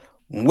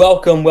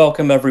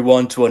Welcome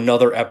everyone to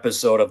another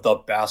episode of the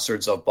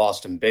Bastards of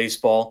Boston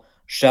Baseball.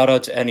 Shout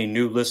out to any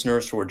new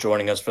listeners who are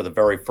joining us for the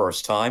very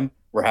first time.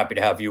 We're happy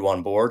to have you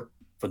on board.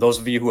 For those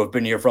of you who have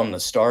been here from the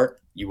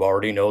start, you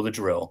already know the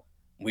drill.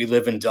 We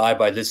live and die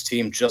by this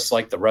team just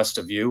like the rest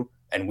of you,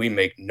 and we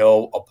make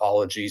no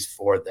apologies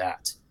for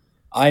that.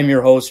 I am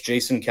your host,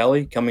 Jason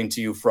Kelly, coming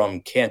to you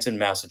from Canton,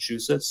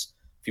 Massachusetts.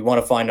 If you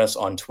want to find us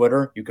on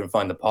Twitter, you can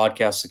find the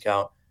podcast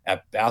account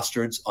at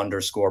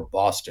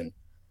bastards_Boston.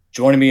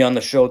 Joining me on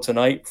the show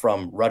tonight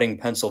from Reading,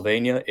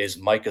 Pennsylvania is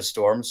Micah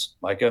Storms.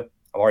 Micah,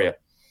 how are you?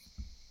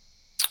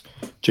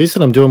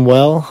 Jason, I'm doing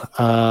well.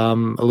 A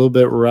little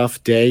bit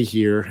rough day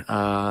here.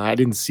 I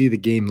didn't see the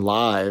game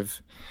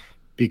live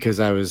because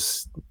I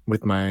was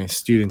with my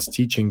students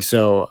teaching.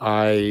 So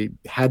I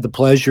had the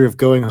pleasure of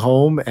going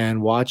home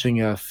and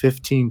watching a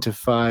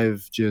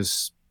 15-5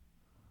 just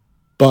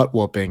butt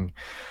whooping.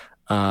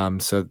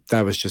 So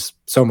that was just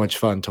so much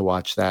fun to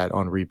watch that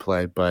on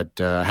replay,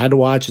 but I had to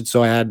watch it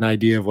so I had an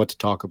idea of what to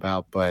talk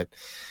about, but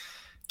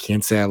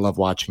can't say I love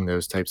watching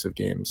those types of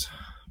games.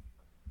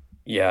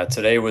 Yeah,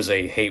 today was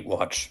a hate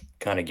watch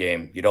kind of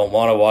game. You don't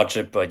want to watch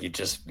it, but you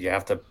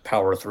have to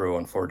power through,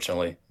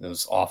 unfortunately. It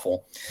was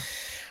awful.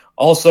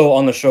 Also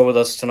on the show with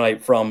us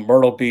tonight from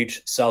Myrtle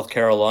Beach, South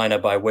Carolina,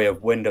 by way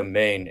of Windham,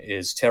 Maine,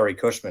 is Terry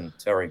Cushman.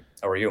 Terry,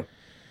 how are you?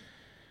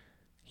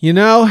 You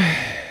know,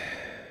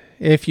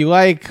 if you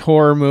like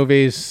horror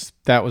movies,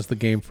 that was the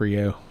game for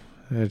you.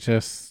 It's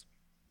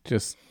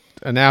just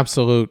an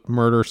absolute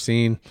murder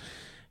scene.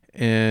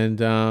 And,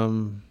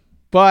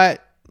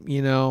 but,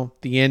 you know,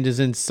 the end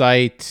is in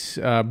sight.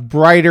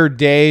 Brighter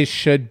days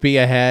should be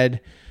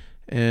ahead.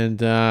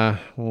 And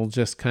we'll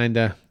just kind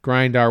of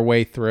grind our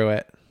way through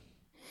it.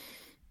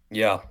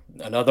 Yeah,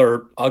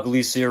 another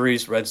ugly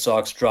series. Red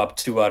Sox dropped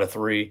 2 out of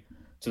 3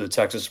 to the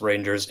Texas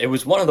Rangers. It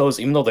was one of those,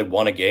 even though they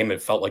won a game,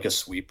 it felt like a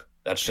sweep.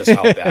 That's just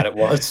how bad it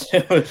was.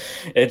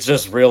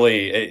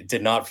 It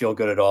did not feel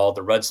good at all.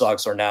 The Red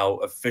Sox are now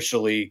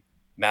officially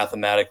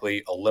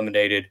mathematically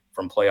eliminated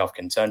from playoff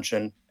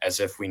contention, as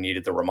if we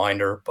needed the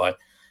reminder, but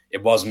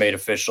it was made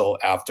official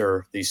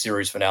after the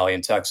series finale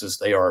in Texas.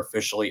 They are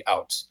officially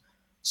out.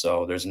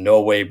 So there's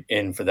no way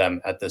in for them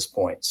at this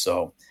point.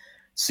 So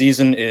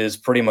season is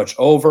pretty much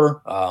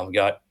over. We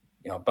got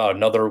about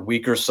another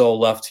week or so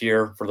left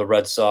here for the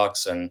Red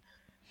Sox, and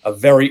a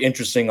very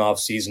interesting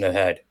offseason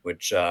ahead,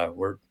 which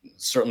we're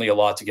certainly a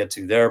lot to get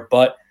to there.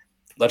 But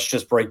let's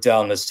just break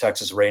down this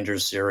Texas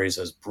Rangers series,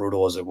 as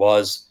brutal as it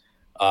was.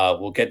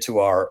 We'll get to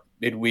our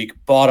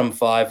midweek bottom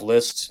 5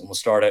 list, and we'll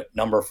start at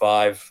number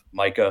 5.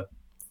 Micah,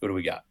 who do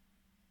we got?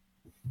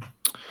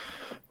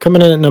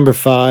 Coming in at number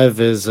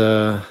 5 is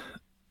a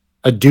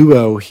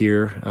duo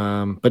here,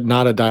 but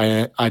not a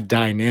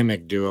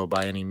dynamic duo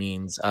by any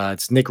means.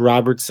 It's Nick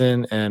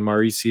Robertson and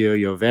Mauricio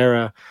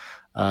Llovera.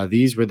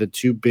 These were the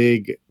 2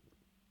 big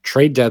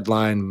trade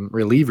deadline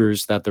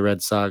relievers that the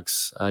Red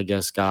Sox, I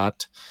guess,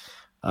 got.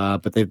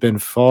 But they've been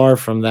far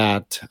from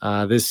that.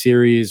 This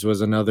series was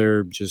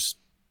another just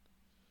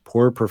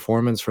poor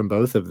performance from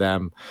both of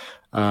them.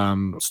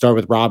 Start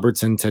with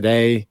Robertson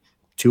today.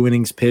 2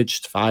 innings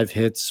pitched, 5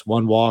 hits,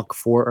 1 walk,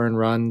 4 earned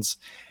runs.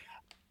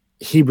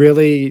 He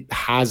really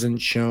hasn't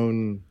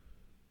shown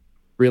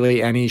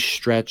really any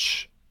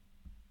stretch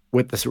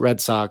with the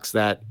Red Sox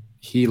that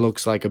he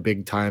looks like a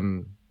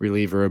big-time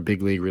reliever, a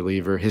big league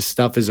reliever. His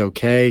stuff is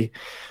okay,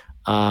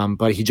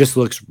 but he just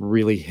looks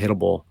really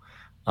hittable,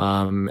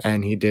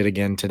 and he did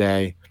again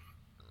today.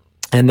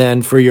 And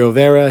then for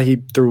Llovera,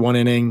 he threw 1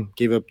 inning,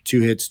 gave up 2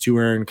 hits, 2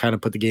 earned, kind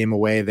of put the game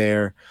away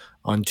there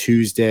on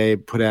Tuesday,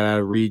 put it out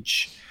of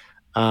reach.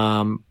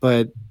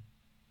 But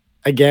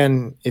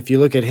again, if you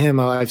look at him,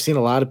 I've seen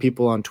a lot of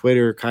people on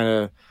Twitter kind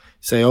of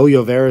say, oh,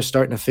 Llovera's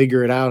starting to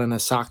figure it out in a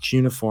Sox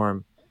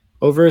uniform.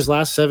 Over his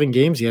last 7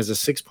 games, he has a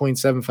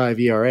 6.75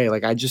 ERA.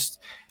 Like,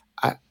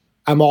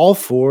 I'm all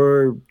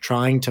for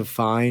trying to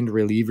find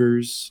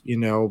relievers,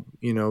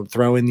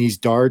 throwing these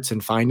darts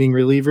and finding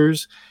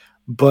relievers.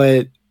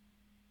 But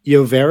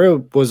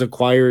Llovera was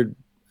acquired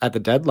at the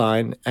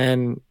deadline,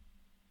 and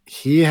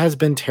he has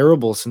been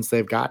terrible since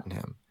they've gotten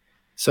him.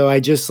 So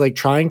I just like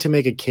trying to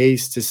make a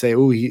case to say,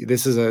 oh,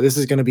 this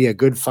is going to be a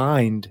good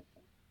find.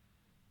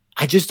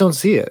 I just don't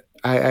see it.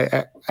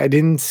 I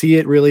didn't see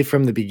it really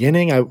from the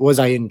beginning. Was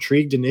I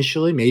intrigued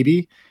initially?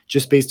 Maybe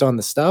just based on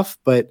the stuff.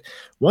 But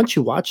once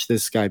you watch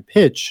this guy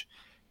pitch,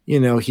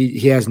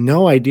 he has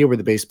no idea where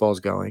the baseball is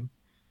going.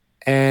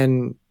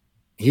 And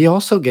he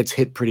also gets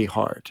hit pretty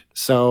hard.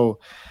 So,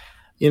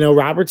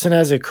 Robertson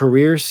has a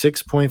career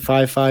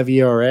 6.55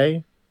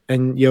 ERA.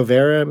 And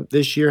Llovera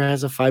this year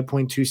has a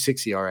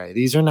 5.26 ERA.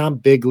 These are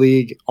not big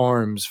league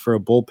arms for a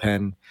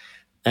bullpen.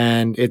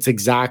 And it's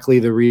exactly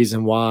the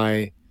reason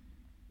why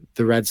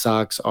the Red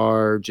Sox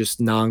are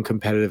just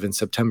non-competitive in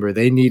September.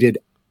 They needed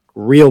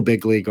real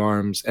big league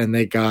arms, and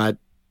they got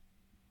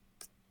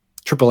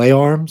AAA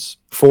arms,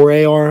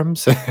 4A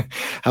arms,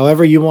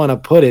 however you want to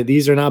put it.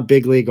 These are not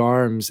big league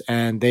arms,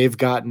 and they've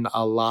gotten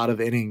a lot of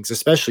innings,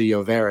 especially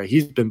Llovera.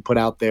 He's been put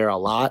out there a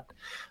lot.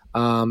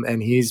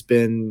 and he's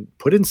been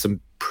put in some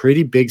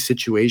pretty big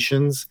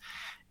situations,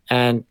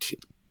 and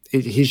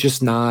he's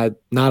just not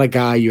a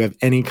guy you have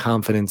any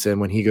confidence in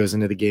when he goes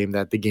into the game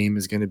that the game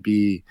is going to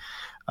be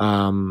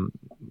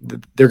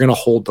they're going to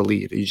hold the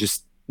lead. You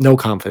just no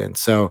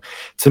confidence. So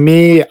to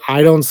me,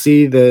 I don't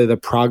see the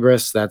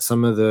progress that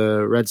some of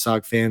the Red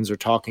Sox fans are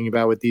talking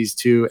about with these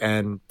two,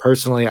 and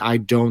personally, I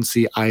don't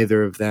see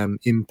either of them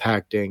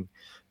impacting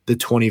the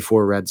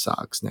 24 Red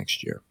Sox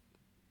next year.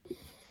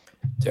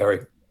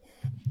 Terry.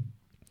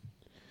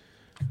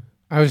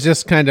 I was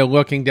just kind of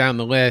looking down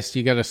the list.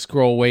 You got to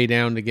scroll way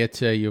down to get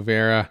to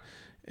Uvera.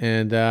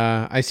 And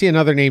I see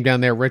another name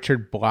down there,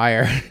 Richard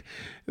Blyer.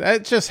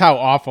 That's just how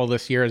awful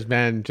this year has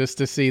been, just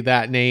to see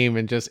that name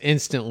and just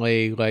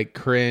instantly like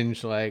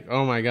cringe, like,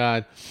 oh my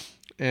God.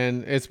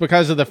 And it's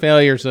because of the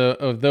failures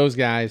of those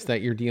guys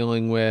that you're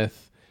dealing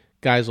with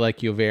guys like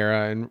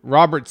Uvera. And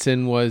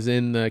Robertson was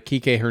in the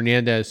Kike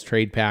Hernandez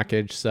trade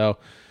package, so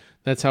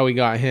that's how we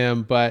got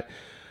him. But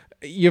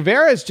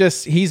Uvera's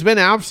just, he's been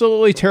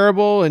absolutely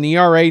terrible. An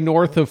ERA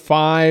north of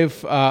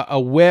 5, a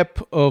whip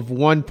of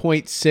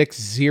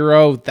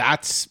 1.60.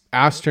 That's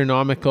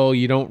astronomical.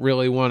 You don't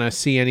really want to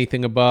see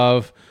anything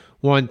above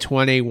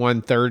 120,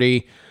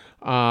 130.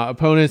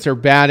 Opponents are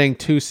batting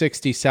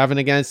 267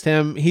 against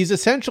him. He's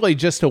essentially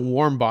just a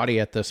warm body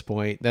at this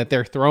point that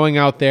they're throwing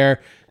out there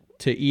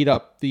to eat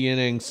up the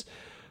innings.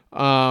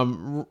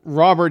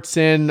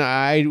 Robertson,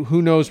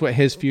 who knows what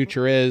his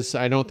future is.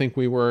 I don't think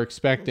we were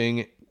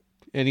expecting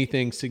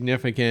anything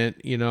significant,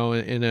 in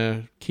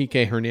a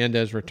Kike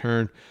Hernandez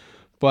return.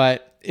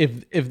 But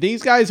if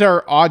these guys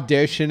are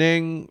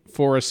auditioning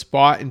for a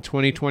spot in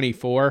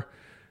 2024,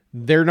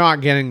 they're not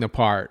getting the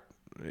part,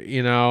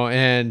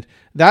 and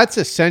that's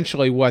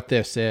essentially what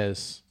this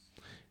is.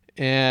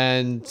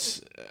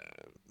 And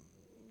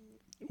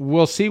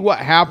we'll see what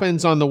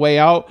happens on the way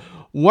out.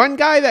 One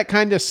guy that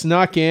kind of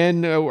snuck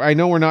in, I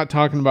know we're not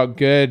talking about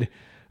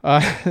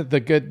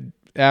the good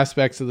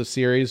aspects of the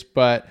series,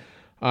 but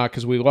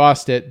because we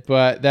lost it,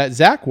 but that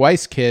Zach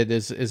Weiss kid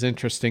is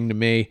interesting to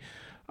me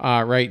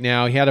right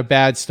now. He had a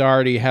bad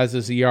start. He has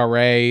his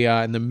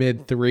ERA in the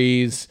mid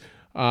 3s.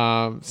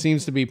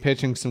 Seems to be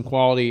pitching some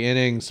quality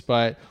innings,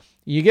 but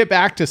you get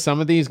back to some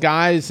of these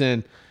guys,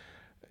 and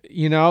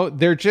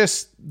they're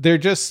just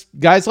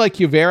guys like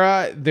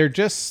Uvera. They're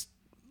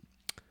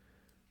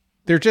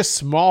just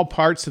small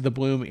parts of the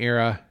Bloom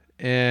era,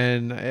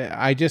 and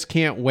I just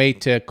can't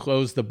wait to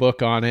close the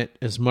book on it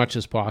as much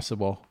as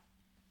possible.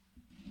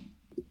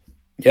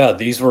 Yeah,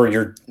 these were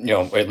your,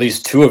 at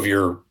least two of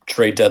your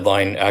trade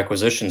deadline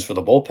acquisitions for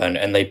the bullpen,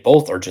 and they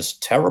both are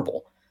just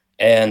terrible.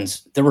 And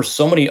there were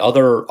so many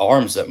other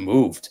arms that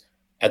moved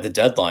at the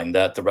deadline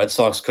that the Red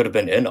Sox could have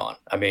been in on.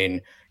 I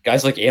mean,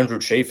 guys like Andrew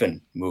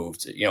Chafin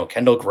moved,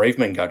 Kendall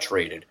Graveman got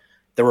traded.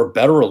 There were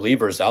better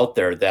relievers out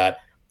there that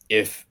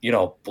if,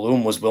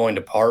 Bloom was willing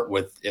to part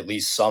with at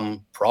least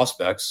some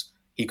prospects,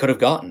 he could have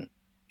gotten.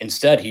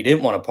 Instead, he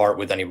didn't want to part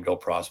with any real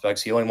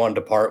prospects. He only wanted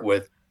to part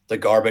with the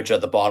garbage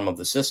at the bottom of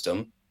the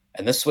system.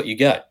 And this is what you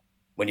get.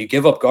 When you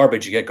give up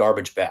garbage, you get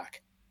garbage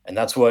back. And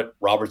that's what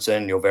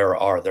Robertson and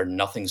Uvera are. They're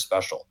nothing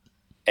special.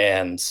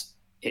 And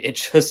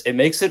it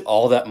makes it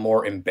all that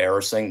more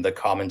embarrassing, the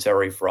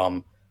commentary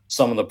from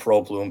some of the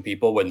pro-Bloom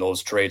people when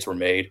those trades were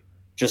made,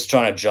 just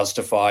trying to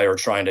justify or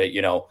trying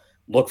to,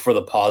 look for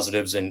the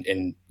positives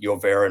in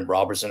Uvera and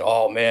Robertson.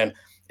 Oh, man,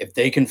 if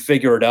they can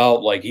figure it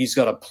out, like he's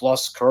got a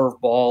plus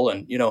curveball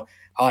and,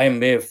 I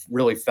may have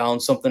really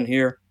found something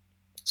here.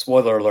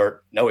 Spoiler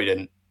alert, no, he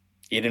didn't.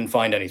 He didn't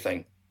find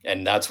anything.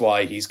 And that's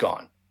why he's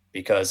gone,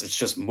 because it's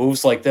just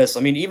moves like this.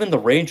 I mean, even the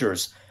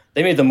Rangers,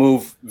 they made the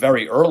move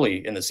very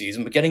early in the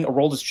season, but getting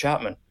Aroldis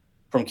Chapman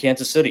from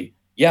Kansas City.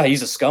 Yeah,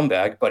 he's a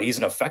scumbag, but he's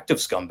an effective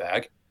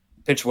scumbag.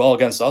 Pitched well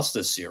against us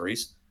this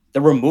series.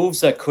 There were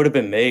moves that could have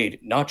been made,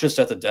 not just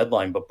at the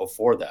deadline, but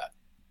before that.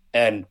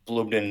 And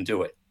Bloom didn't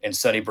do it.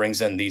 Instead, he brings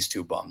in these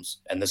two bums.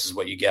 And this is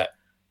what you get.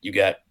 You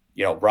get,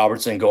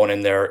 Robertson going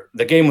in there.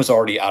 The game was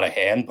already out of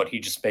hand, but he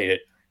just made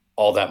it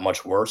all that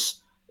much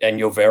worse. And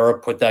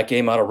Uvera put that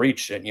game out of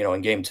reach,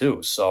 in game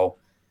 2. So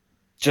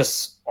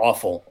just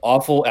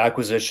awful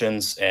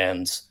acquisitions.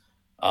 And,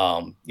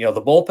 the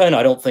bullpen,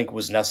 I don't think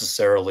was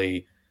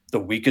necessarily the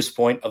weakest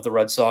point of the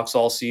Red Sox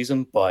all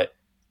season, but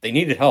they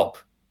needed help.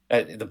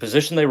 At the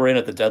position they were in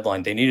at the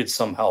deadline, they needed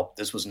some help.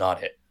 This was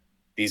not it.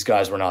 These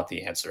guys were not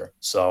the answer.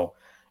 So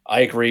I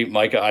agree,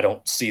 Micah. I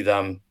don't see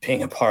them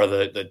being a part of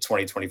the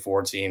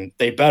 2024 team.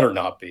 They better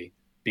not be,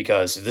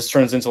 because this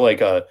turns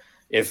into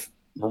if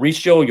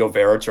Mauricio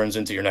Uvera turns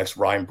into your next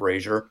Ryan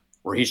Brazier,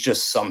 where he's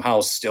just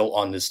somehow still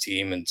on this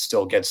team and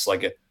still gets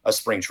a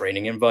spring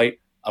training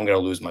invite, I'm going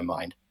to lose my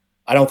mind.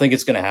 I don't think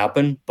it's going to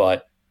happen,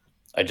 but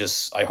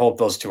I hope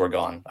those two are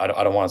gone. I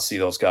don't want to see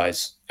those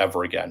guys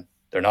ever again.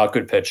 They're not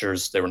good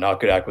pitchers. They were not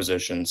good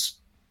acquisitions.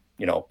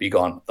 Be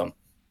gone with them.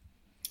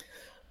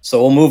 So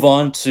we'll move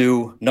on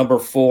to number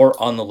 4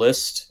 on the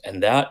list,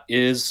 and that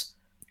is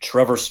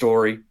Trevor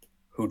Story,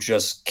 who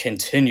just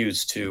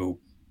continues to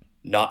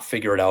not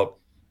figure it out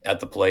at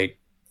the plate.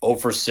 0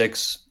 for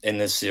 6 in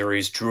this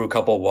series, drew a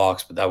couple of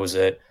walks, but that was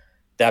it.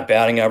 That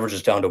batting average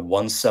is down to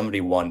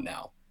 171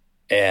 now.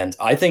 And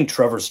I think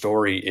Trevor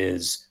Story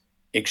is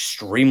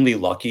extremely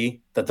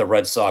lucky that the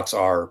Red Sox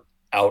are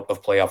out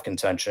of playoff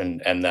contention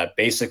and that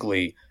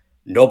basically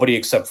nobody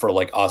except for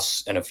like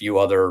us and a few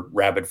other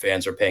rabid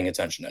fans are paying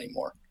attention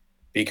anymore.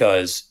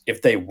 Because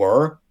if they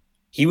were,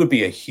 he would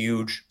be a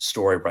huge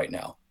story right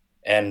now.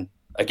 And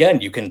again,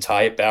 you can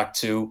tie it back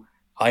to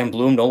Chaim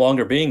Bloom no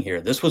longer being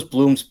here. This was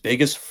Bloom's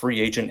biggest free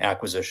agent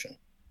acquisition,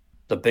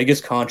 the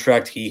biggest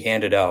contract he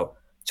handed out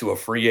to a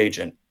free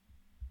agent,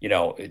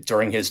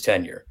 during his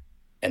tenure.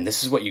 And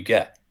this is what you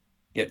get.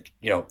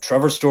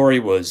 Trevor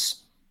Story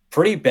was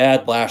pretty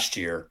bad last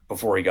year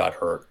before he got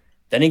hurt.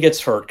 Then he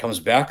gets hurt, comes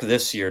back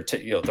this year.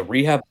 The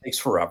rehab takes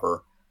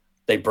forever.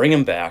 They bring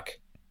him back.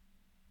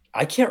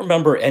 I can't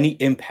remember any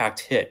impact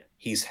hit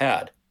he's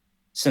had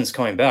since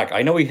coming back.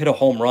 I know he hit a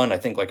home run, I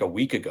think like a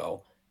week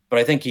ago, but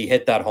I think he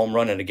hit that home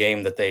run in a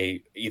game that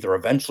they either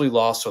eventually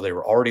lost or they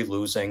were already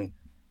losing.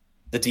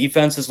 The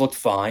defense has looked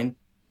fine,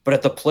 but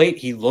at the plate,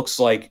 he looks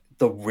like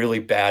the really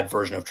bad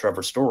version of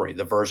Trevor Story,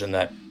 the version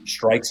that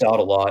strikes out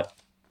a lot,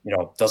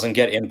 doesn't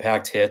get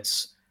impact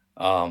hits,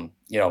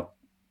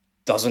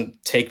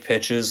 doesn't take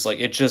pitches.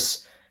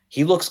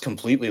 He looks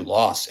completely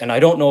lost. And I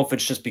don't know if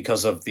it's just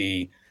because of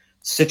the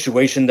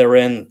situation they're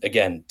in.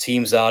 Again,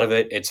 teams out of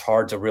it. It's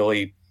hard to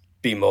really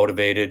be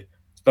motivated,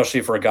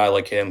 especially for a guy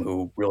like him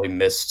who really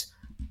missed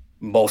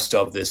most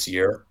of this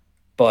year.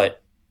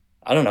 But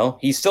I don't know.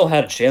 He still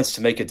had a chance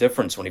to make a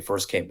difference when he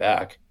first came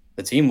back.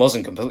 The team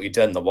wasn't completely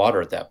dead in the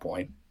water at that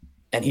point,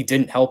 and he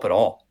didn't help at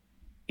all.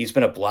 He's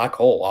been a black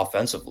hole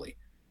offensively.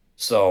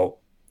 So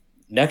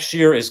next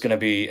year is going to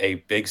be a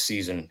big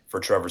season for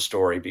Trevor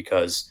Story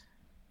because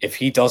if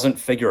he doesn't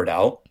figure it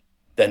out,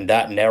 then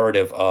that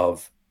narrative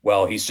of,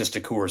 well, he's just a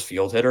Coors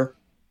Field hitter,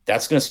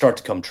 that's going to start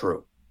to come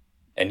true.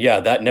 And yeah,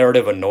 that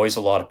narrative annoys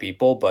a lot of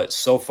people, but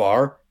so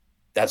far,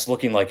 that's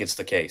looking like it's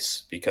the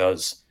case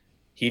because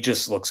he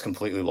just looks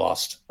completely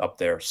lost up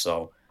there.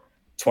 So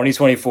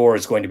 2024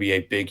 is going to be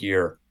a big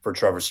year for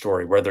Trevor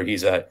Story, whether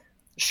he's at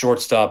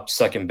shortstop,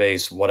 second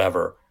base,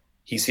 whatever.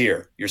 He's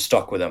here. You're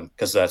stuck with him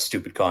because of that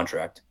stupid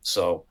contract.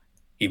 So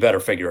he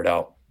better figure it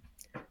out.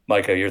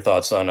 Micah, your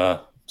thoughts on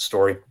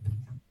Story?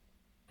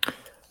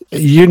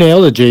 You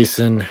nailed it,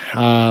 Jason.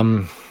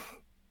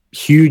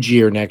 Huge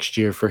year next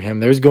year for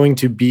him. There's going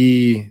to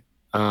be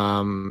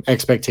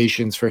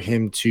expectations for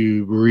him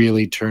to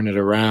really turn it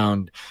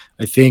around.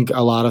 I think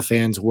a lot of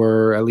fans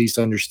were at least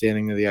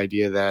understanding of the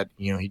idea that,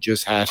 he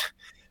just had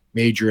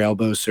major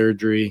elbow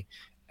surgery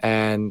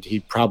and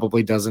he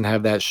probably doesn't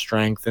have that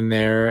strength in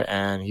there.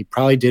 And he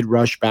probably did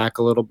rush back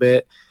a little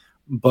bit,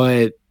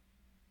 but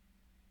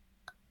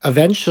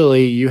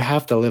eventually you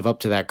have to live up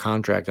to that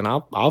contract. And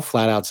I'll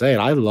flat out say it.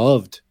 I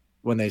loved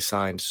when they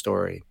signed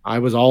Story. I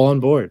was all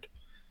on board.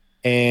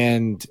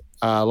 And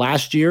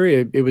last year,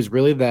 it was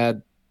really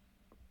that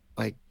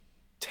like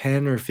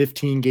 10 or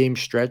 15 game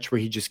stretch where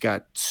he just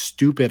got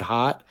stupid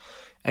hot.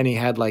 And he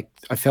had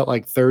I felt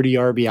like 30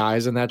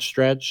 RBIs in that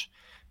stretch.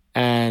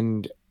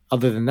 And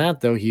other than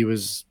that, though, he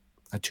was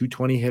a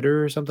 220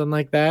 hitter or something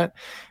like that.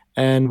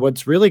 And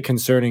what's really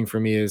concerning for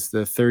me is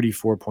the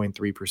 34.3%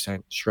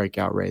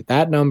 strikeout rate.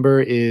 That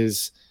number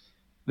is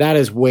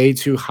way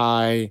too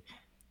high.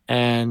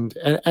 And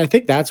I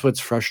think that's what's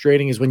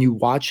frustrating is when you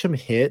watch him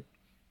hit,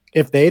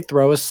 if they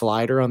throw a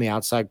slider on the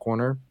outside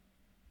corner,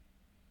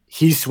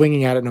 he's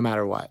swinging at it no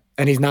matter what,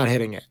 and he's not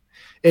hitting it.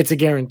 It's a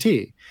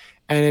guarantee.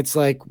 And it's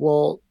like,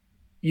 well,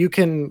 you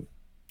can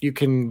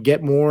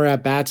get more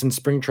at bats in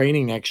spring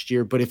training next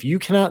year, but if you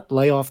cannot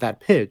lay off that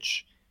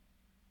pitch,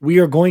 we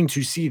are going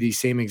to see these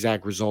same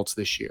exact results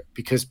this year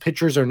because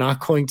pitchers are not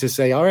going to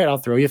say, all right, I'll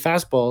throw you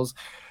fastballs.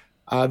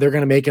 They're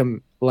going to make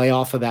him lay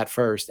off of that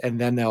first, and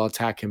then they'll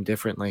attack him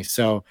differently.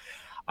 So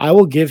I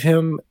will give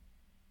him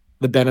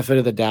the benefit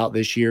of the doubt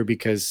this year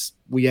because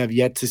we have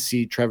yet to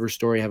see Trevor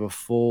Story have a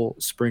full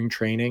spring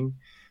training.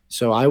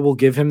 So I will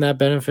give him that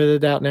benefit of the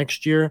doubt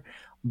next year.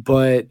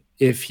 But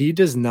if he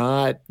does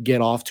not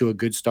get off to a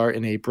good start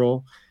in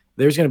April,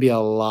 there's going to be a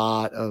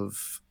lot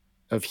of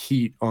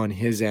heat on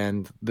his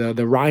end.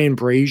 The Ryan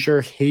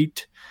Brazier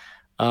hate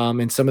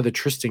and some of the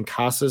Tristan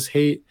Casas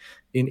hate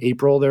in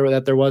April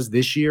there was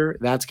this year,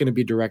 that's going to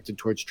be directed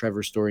towards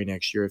Trevor Story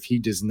next year if he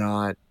does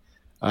not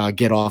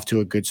get off to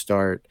a good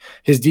start.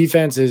 His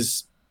defense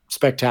is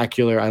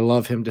spectacular. I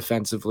love him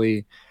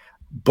defensively,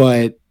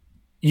 but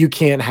you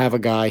can't have a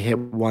guy hit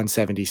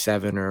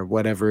 177 or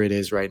whatever it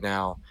is right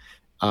now.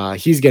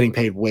 He's getting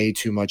paid way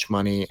too much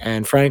money.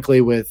 And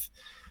frankly, with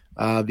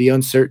the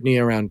uncertainty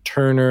around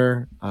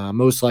Turner,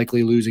 most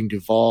likely losing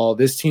Duvall,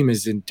 this team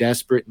is in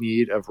desperate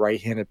need of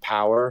right-handed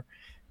power.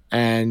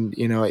 And,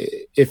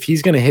 if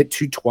he's going to hit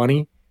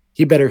 220,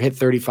 he better hit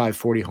 35,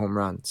 40 home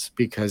runs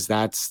because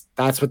that's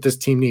what this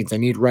team needs. They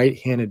need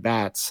right-handed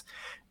bats.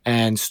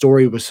 And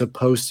Story was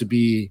supposed to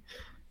be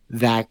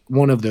that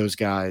one of those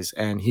guys,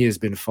 and he has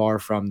been far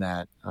from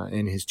that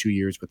in his 2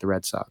 years with the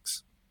Red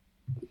Sox.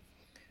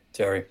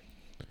 Terry.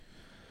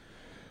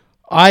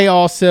 I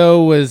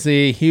also was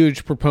a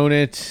huge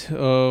proponent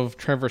of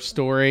Trevor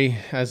Story.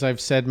 As I've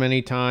said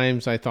many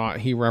times, I thought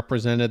he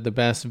represented the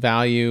best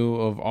value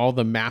of all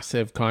the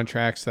massive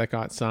contracts that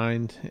got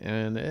signed.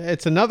 And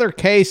it's another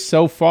case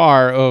so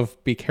far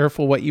of be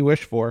careful what you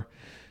wish for,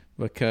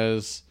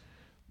 because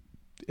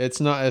it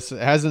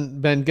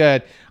hasn't been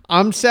good.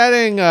 I'm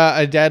setting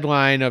a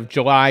deadline of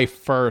July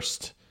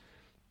 1st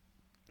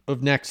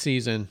of next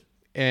season.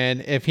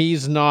 And if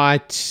he's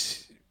not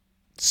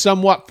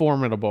somewhat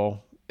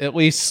formidable, at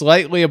least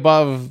slightly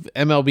above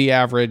MLB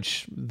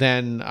average,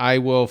 then I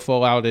will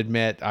full out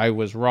admit I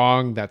was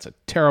wrong. That's a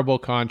terrible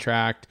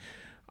contract.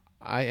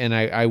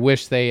 I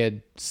wish they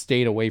had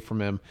stayed away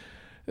from him.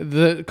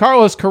 The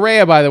Carlos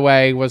Correa, by the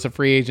way, was a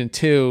free agent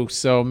too,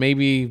 so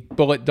maybe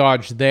bullet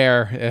dodge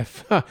there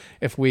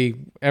if we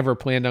ever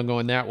planned on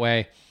going that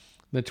way.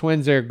 The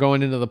Twins are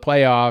going into the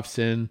playoffs,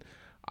 and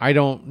I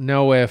don't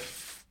know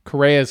if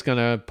Correa is going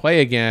to play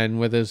again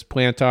with his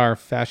plantar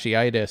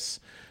fasciitis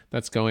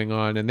that's going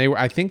on, and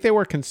I think they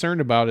were concerned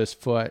about his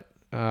foot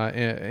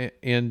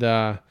and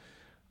I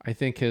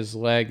think his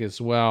leg as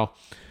well.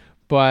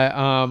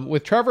 But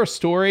with Trevor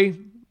Story,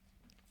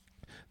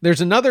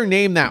 there's another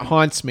name that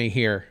haunts me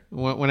here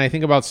when I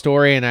think about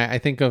Story, and I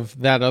think of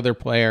that other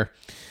player.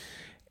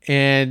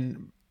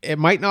 And it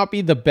might not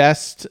be the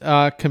best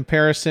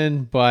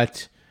comparison,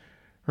 but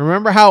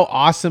remember how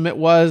awesome it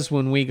was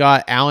when we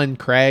got Alan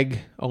Craig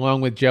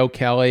along with Joe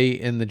Kelly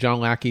in the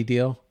John Lackey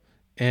deal?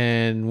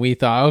 And we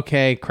thought,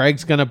 okay,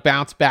 Craig's going to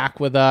bounce back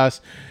with us.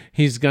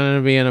 He's going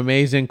to be an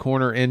amazing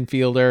corner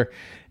infielder.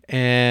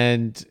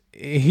 And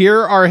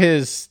here are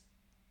his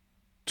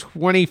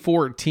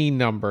 2014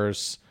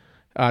 numbers.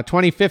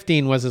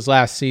 2015 was his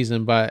last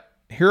season, but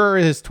here are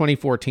his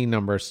 2014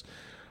 numbers.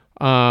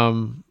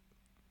 How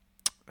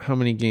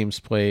many games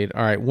played?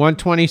 All right,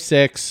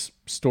 126.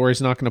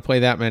 Story's not going to play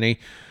that many.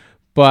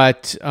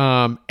 But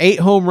 8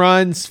 home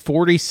runs,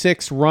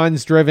 46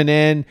 runs driven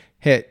in,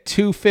 hit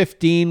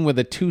 215 with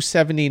a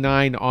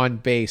 279 on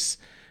base.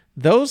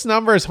 Those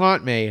numbers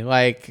haunt me.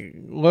 Like,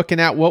 looking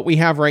at what we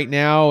have right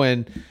now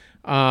and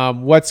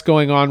what's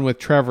going on with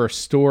Trevor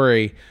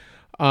Story.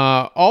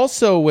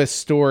 Also with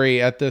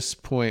Story at this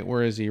point,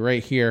 where is he?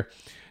 Right here.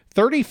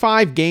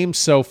 35 games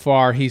so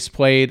far. He's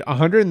played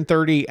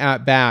 130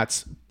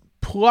 at-bats,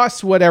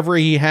 plus whatever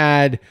he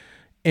had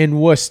in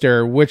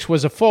Worcester, which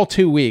was a full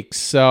 2 weeks.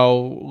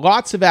 So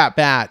lots of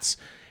at-bats.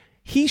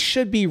 He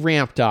should be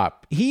ramped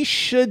up. He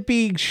should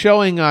be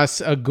showing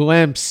us a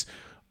glimpse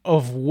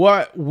of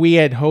what we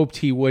had hoped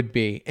he would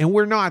be, and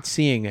we're not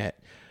seeing it.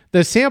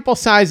 The sample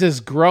size is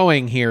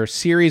growing here,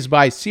 series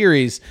by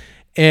series,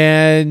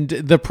 and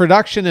the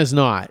production is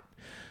not.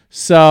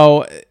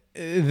 So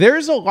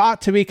there's a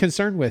lot to be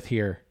concerned with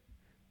here.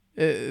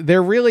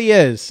 There really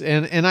is.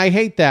 And I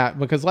hate that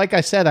because, like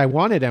I said, I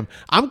wanted him.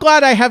 I'm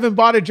glad I haven't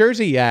bought a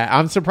jersey yet.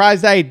 I'm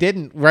surprised I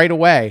didn't right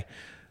away.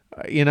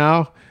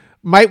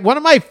 One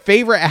of my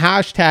favorite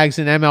hashtags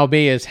in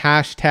MLB is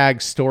hashtag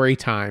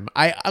storytime.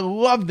 I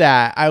love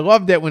that. I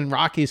loved it when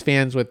Rockies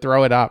fans would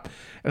throw it up.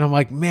 And I'm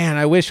like, man,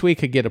 I wish we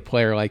could get a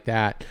player like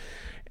that.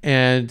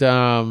 And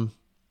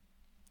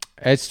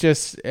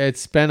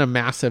it's been a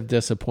massive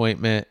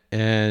disappointment.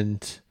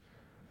 And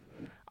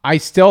I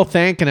still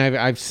think, and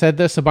I've said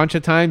this a bunch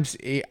of times,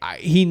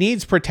 he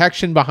needs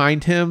protection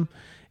behind him.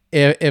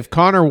 If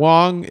Connor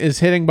Wong is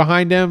hitting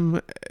behind him,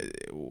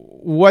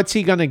 what's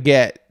he going to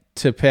get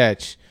to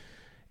pitch?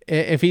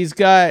 If he's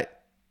got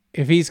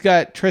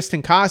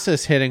Tristan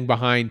Casas hitting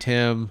behind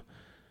him,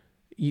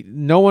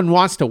 no one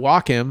wants to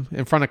walk him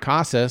in front of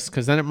Casas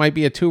because then it might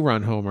be a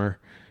 2-run homer,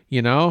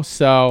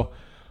 So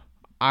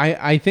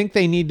I think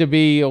they need to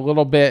be a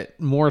little bit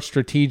more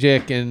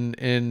strategic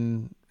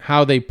in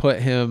how they put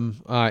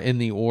him in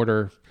the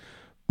order,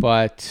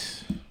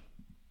 but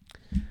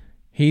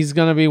he's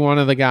going to be one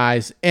of the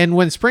guys. And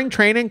when spring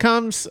training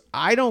comes,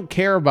 I don't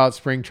care about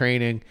spring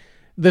training.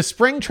 The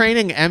spring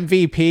training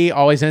MVP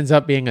always ends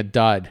up being a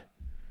dud.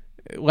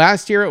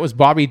 Last year it was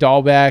Bobby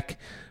Dahlbeck.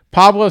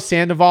 Pablo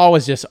Sandoval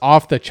was just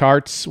off the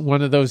charts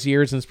one of those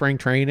years in spring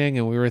training,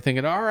 and we were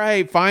thinking, all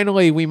right,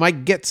 finally we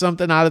might get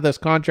something out of this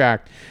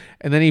contract.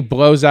 And then he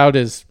blows out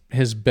his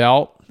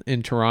belt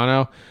in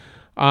Toronto.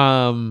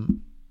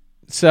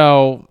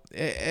 So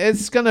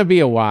it's going to be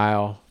a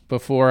while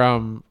before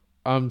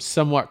I'm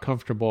somewhat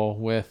comfortable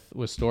with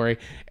Story.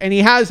 And he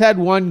has had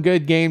one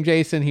good game,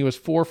 Jason. He was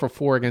 4 for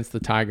 4 against the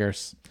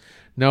Tigers.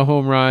 No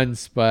home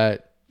runs,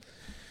 but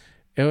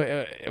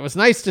it was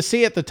nice to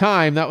see at the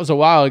time. That was a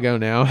while ago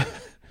now.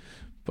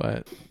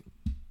 But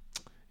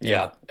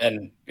yeah,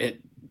 and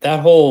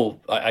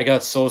I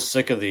got so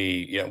sick of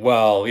the,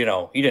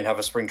 he didn't have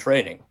a spring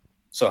training.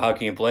 So how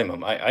can you blame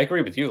him? I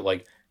agree with you.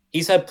 Like,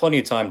 he's had plenty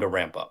of time to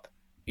ramp up.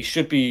 He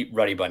should be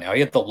ready by now. He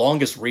had the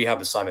longest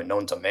rehab assignment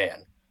known to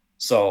man.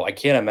 So I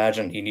can't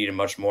imagine he needed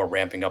much more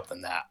ramping up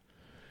than that.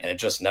 And it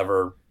just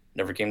never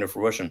never came to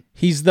fruition.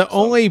 He's the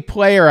only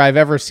player I've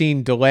ever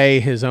seen delay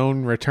his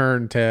own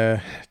return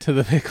to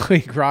the big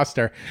league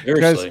roster.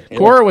 Because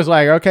Cora was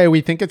like, okay,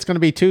 we think it's going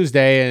to be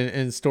Tuesday.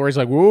 And Story's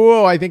like,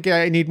 whoa, I think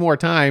I need more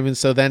time. And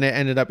so then it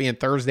ended up being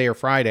Thursday or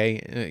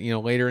Friday,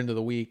 later into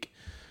the week.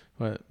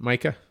 But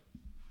Micah?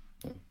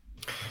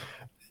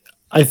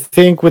 I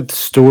think with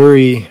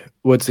Story,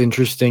 what's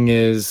interesting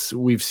is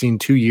we've seen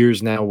 2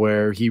 years now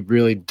where he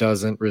really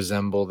doesn't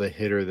resemble the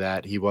hitter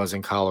that he was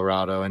in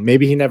Colorado. And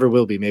maybe he never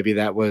will be. Maybe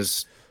that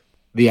was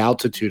the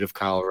altitude of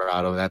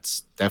Colorado.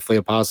 That's definitely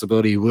a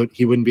possibility.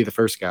 He wouldn't be the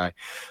first guy.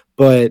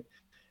 But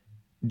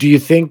do you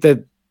think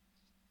that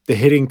the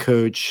hitting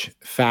coach,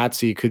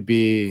 Fatsy, could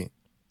be,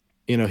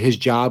 his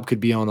job could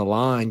be on the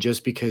line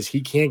just because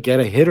he can't get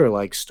a hitter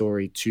like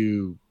Story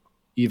to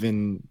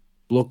even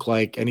look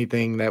like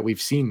anything that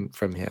we've seen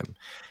from him?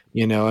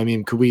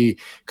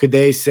 Could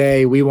they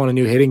say we want a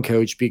new hitting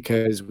coach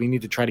because we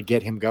need to try to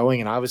get him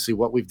going? And obviously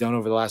what we've done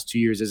over the last 2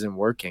 years isn't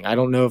working. I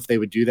don't know if they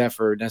would do that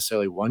for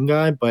necessarily one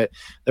guy, but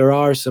there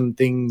are some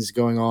things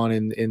going on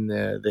in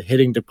the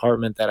hitting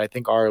department that I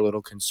think are a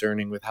little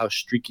concerning with how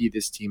streaky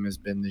this team has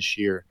been this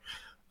year.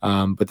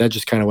 But that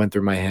just kind of went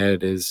through my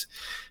head is,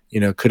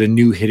 could a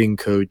new hitting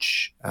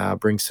coach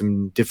bring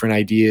some different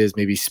ideas,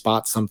 maybe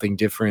spot something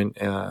different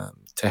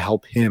to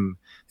help him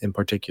in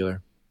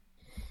particular?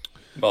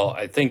 Well,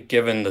 I think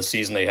given the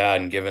season they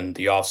had and given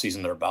the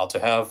offseason they're about to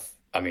have,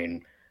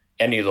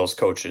 any of those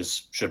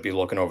coaches should be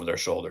looking over their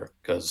shoulder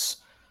because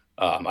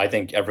I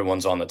think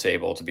everyone's on the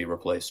table to be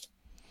replaced.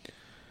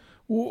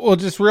 Well,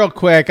 just real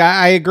quick,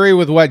 I agree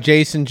with what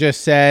Jason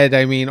just said.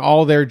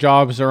 All their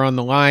jobs are on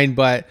the line,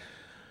 but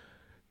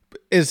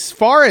as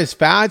far as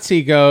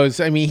Fatsy goes,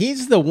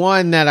 he's the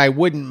one that I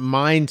wouldn't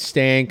mind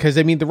staying because,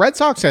 the Red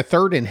Sox are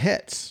third in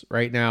hits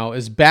right now,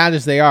 as bad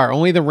as they are.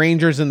 Only the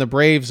Rangers and the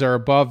Braves are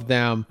above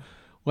them.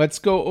 Let's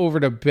go over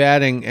to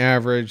batting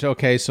average.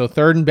 Okay, so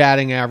third in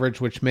batting average,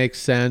 which makes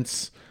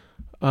sense.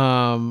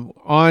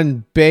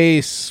 On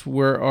base,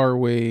 where are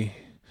we?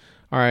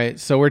 All right,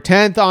 so we're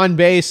 10th on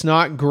base.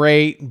 Not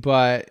great,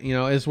 but,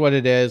 is what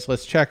it is.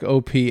 Let's check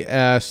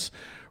OPS.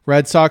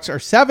 Red Sox are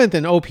 7th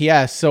in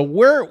OPS, so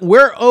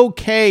we're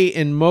okay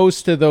in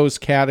most of those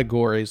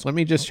categories. Let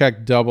me just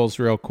check doubles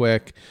real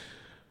quick.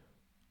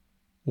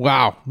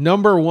 Wow,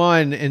 number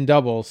 1 in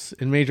doubles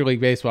in Major League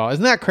Baseball.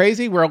 Isn't that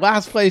crazy? We're a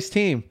last place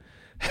team.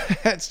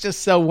 That's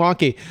just so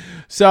wonky.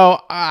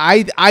 So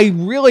I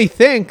really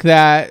think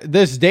that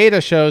this data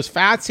shows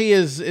Fatsy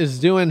is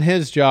doing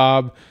his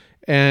job,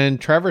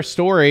 and Trevor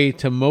Story,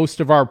 to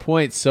most of our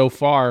points so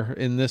far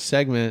in this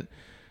segment,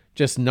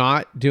 just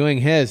not doing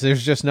his.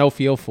 There's just no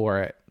feel for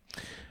it.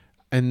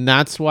 And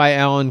that's why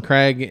Alan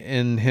Craig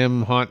and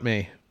him haunt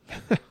me.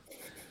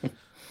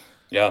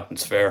 Yeah,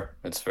 it's fair.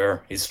 It's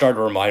fair. He's starting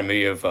to remind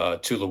me of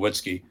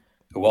Tulowitzki,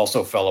 who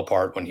also fell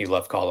apart when he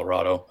left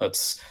Colorado.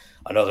 That's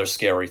another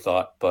scary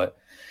thought, but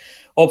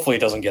hopefully it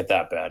doesn't get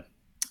that bad.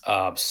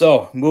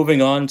 So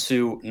moving on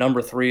to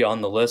number 3 on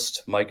the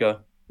list,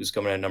 Micah, who's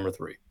coming in at number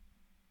 3?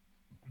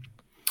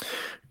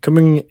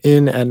 Coming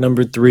in at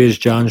number 3 is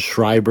John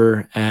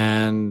Schreiber,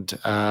 and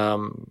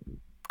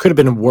could have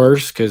been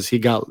worse because he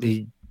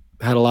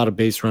had a lot of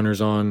base runners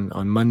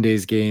on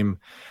Monday's game,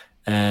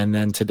 and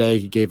then today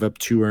he gave up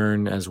 2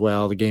 earned as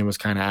well. The game was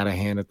kind of out of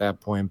hand at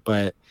that point,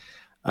 but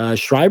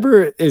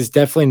Schreiber is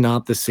definitely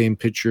not the same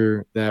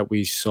pitcher that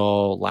we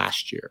saw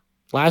last year.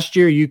 Last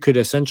year, you could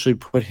essentially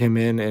put him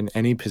in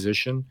any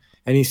position,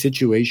 any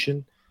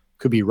situation.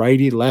 Could be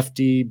righty,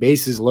 lefty,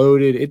 bases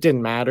loaded. It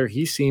didn't matter.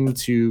 He seemed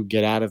to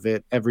get out of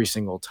it every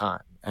single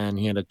time. And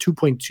he had a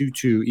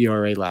 2.22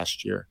 ERA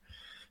last year.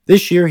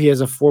 This year, he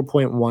has a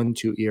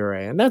 4.12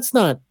 ERA. And that's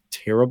not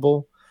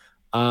terrible,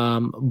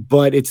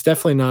 but it's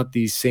definitely not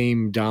the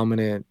same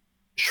dominant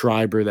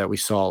Schreiber that we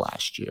saw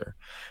last year.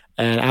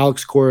 And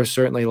Alex Cora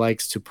certainly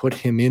likes to put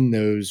him in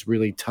those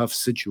really tough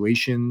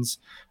situations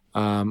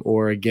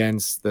or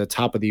against the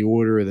top of the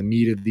order or the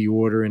meat of the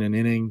order in an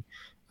inning.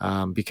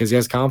 Because he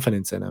has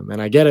confidence in him.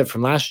 And I get it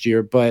from last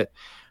year, but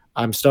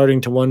I'm starting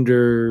to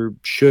wonder,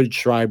 should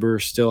Schreiber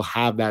still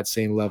have that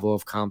same level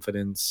of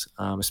confidence,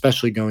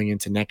 especially going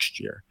into next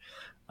year?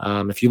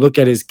 If you look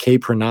at his K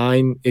per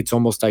 9, it's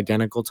almost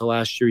identical to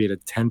last year. He had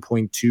a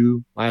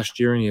 10.2 last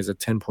year, and he has a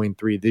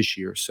 10.3 this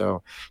year.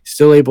 So he's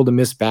still able to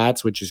miss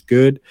bats, which is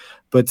good.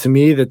 But to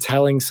me, the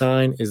telling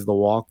sign is the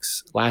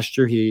walks. Last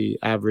year, he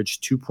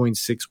averaged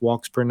 2.6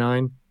 walks per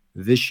 9.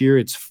 This year,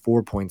 it's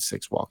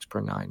 4.6 walks per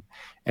 9.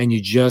 And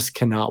you just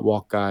cannot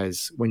walk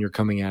guys when you're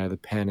coming out of the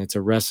pen. It's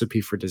a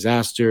recipe for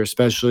disaster,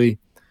 especially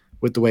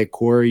with the way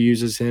Corey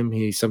uses him.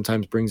 He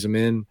sometimes brings him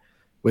in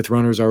with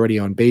runners already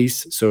on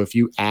base. So if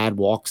you add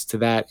walks to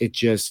that,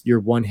 you're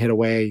one hit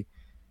away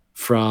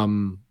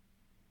from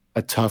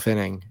a tough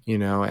inning,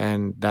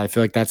 and I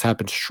feel like that's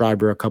happened to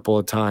Schreiber a couple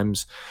of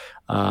times.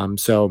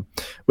 So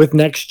with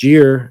next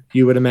year,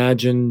 you would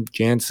imagine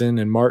Jansen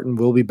and Martin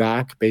will be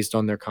back based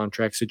on their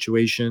contract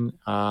situation.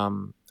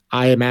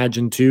 I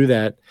imagine too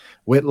that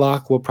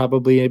Whitlock will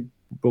probably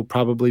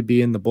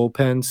be in the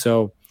bullpen.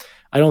 So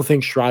I don't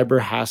think Schreiber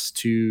has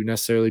to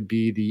necessarily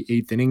be the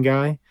 8th inning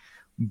guy.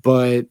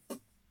 but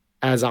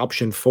as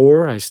option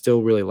 4, I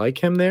still really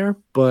like him there,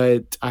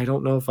 but I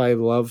don't know if I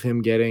love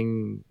him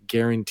getting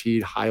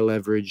guaranteed high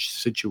leverage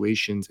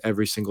situations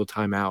every single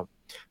time out.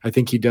 I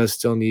think he does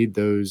still need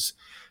those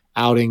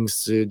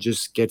outings to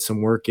just get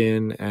some work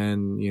in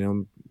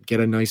and, get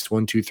a nice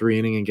 1, 2, 3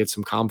 inning and get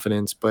some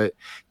confidence. But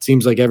it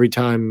seems like every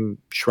time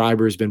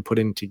Schreiber's been put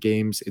into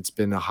games, it's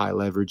been a high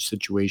leverage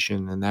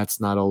situation. And that's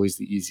not always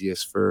the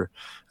easiest for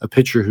a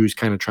pitcher who's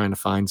kind of trying to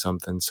find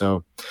something.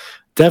 So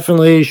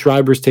definitely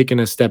Schreiber's taken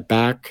a step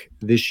back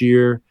this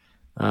year.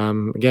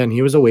 Again,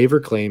 he was a waiver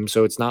claim,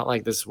 so it's not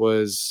like this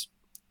was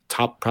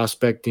top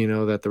prospect,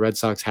 that the Red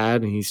Sox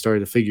had, and he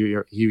started to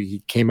figure,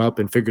 he came up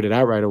and figured it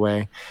out right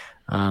away.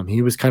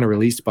 He was kind of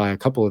released by a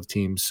couple of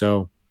teams.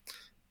 So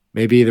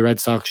maybe the Red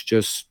Sox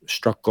just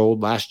struck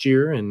gold last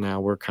year, and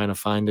now we're kind of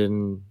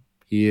finding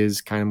he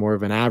is kind of more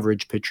of an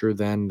average pitcher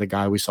than the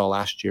guy we saw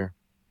last year.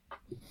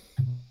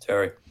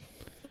 Terry.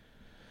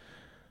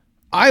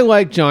 I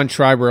like John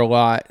Schreiber a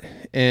lot,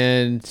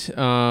 and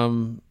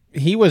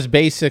he was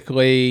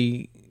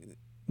basically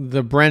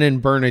the Brennan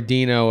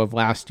Bernardino of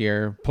last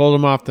year. Pulled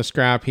him off the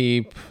scrap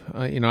heap.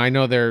 I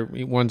know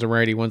one's a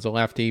righty, one's a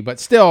lefty, but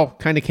still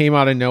kind of came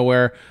out of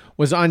nowhere,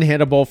 was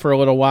unhittable for a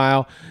little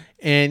while.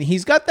 And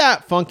he's got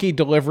that funky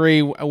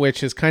delivery,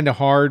 which is kind of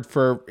hard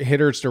for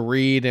hitters to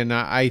read. And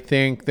I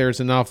think there's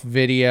enough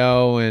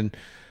video and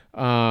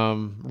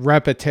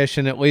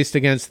repetition, at least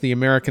against the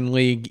American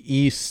League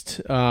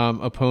East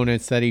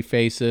opponents that he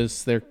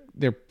faces.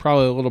 They're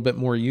probably a little bit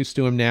more used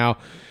to him now.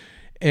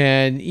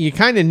 And you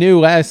kind of knew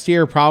last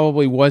year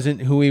probably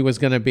wasn't who he was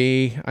going to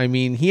be. I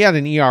mean, he had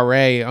an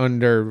ERA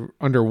under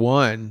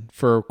 1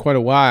 for quite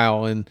a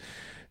while, and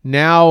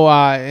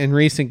now in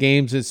recent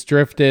games it's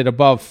drifted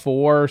above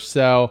 4.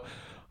 So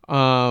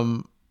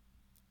I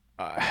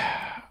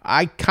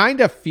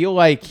kind of feel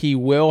like he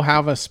will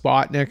have a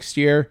spot next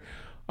year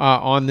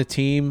on the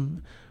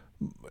team,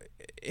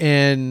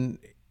 and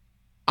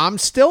I'm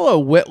still a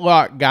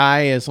Whitlock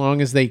guy as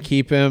long as they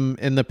keep him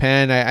in the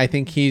pen. I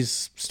think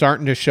he's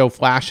starting to show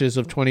flashes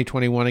of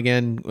 2021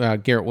 again,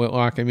 Garrett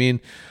Whitlock. I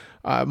mean,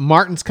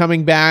 Martin's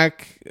coming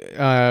back.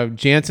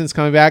 Jansen's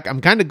coming back.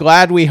 I'm kind of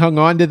glad we hung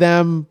on to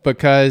them,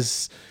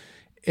 because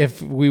if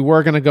we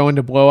were going to go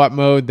into blow-up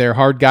mode, they're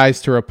hard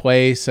guys to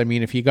replace. I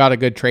mean, if you got a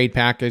good trade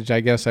package, I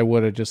guess I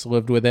would have just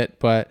lived with it.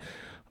 But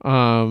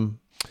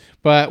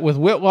with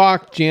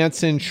Whitlock,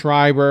 Jansen,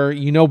 Schreiber,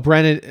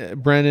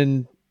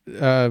 Brennan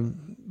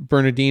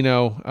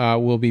Bernardino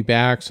will be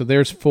back. So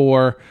there's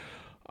 4.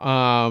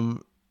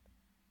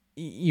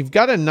 You've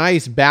got a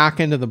nice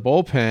back end of the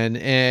bullpen,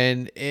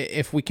 and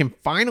if we can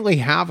finally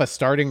have a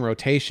starting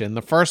rotation,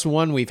 the first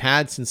one we've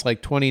had since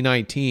like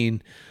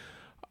 2019,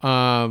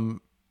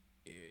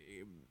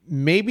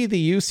 maybe the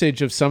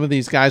usage of some of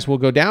these guys will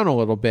go down a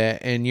little bit,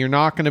 and you're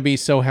not going to be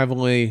so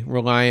heavily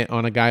reliant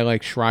on a guy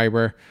like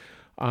Schreiber.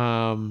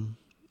 And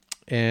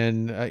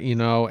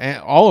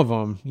all of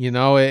them,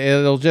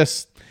 it'll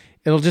just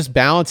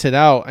balance it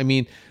out. I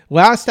mean,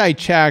 last I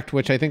checked,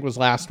 which I think was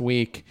last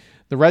week,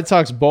 the Red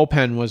Sox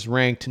bullpen was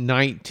ranked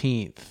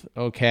 19th.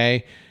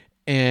 Okay.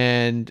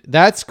 And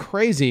that's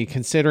crazy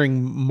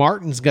considering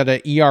Martin's got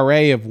an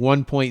ERA of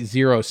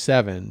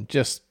 1.07,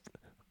 just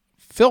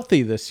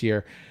filthy this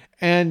year.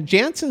 And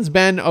Jansen's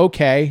been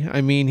okay.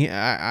 I mean,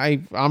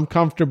 I'm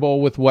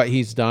comfortable with what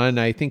he's done.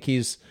 I think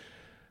he's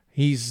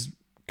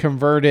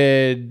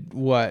converted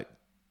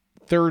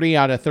 30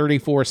 out of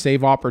 34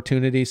 save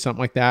opportunities,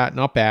 something like that.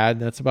 Not bad.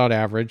 That's about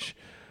average,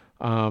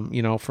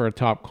 for a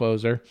top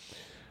closer.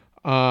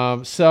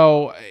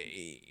 So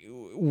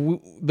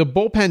the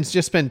bullpen's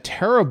just been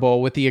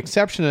terrible with the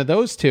exception of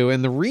those 2.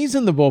 And the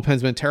reason the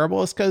bullpen's been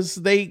terrible is because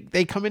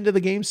they come into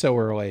the game so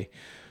early.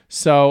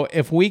 So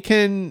if we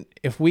can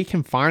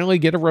finally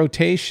get a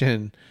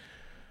rotation,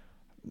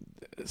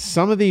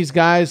 some of these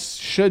guys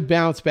should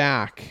bounce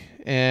back.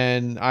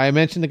 And I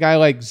mentioned a guy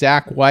like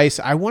Zach Weiss.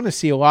 I want to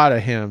see a lot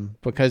of him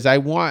because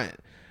and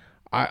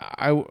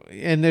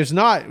there's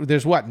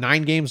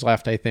 9 games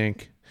left, I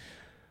think.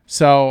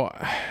 So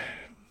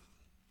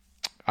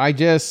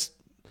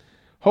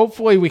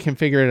hopefully we can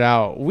figure it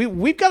out.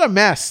 We've got a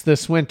mess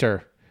this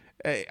winter.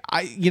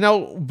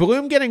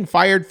 Bloom getting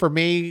fired for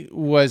me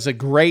was a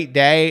great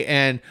day.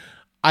 And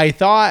I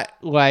thought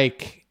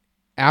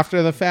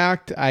after the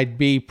fact, I'd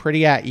be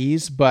pretty at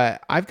ease,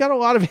 but I've got a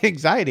lot of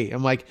anxiety.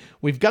 I'm like,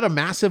 we've got a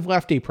massive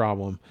lefty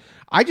problem.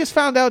 I just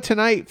found out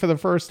tonight for the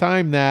first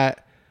time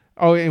that,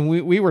 and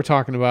we were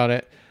talking about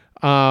it.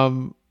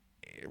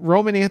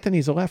 Roman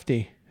Anthony's a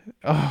lefty.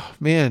 Oh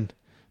man,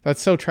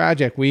 that's so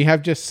tragic. We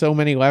have just so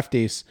many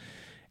lefties.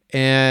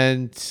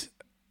 And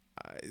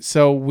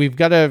so we've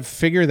got to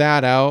figure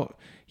that out.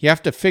 You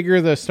have to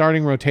figure the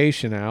starting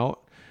rotation out.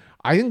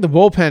 I think the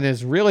bullpen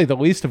is really the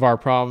least of our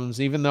problems,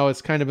 even though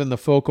it's kind of been the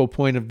focal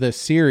point of this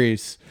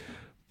series.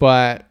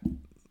 But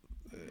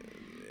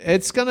the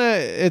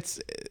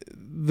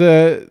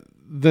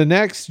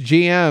next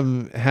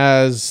GM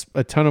has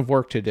a ton of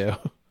work to do.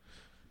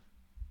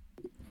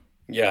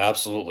 Yeah,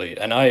 absolutely.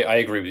 And I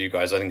agree with you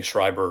guys. I think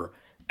Schreiber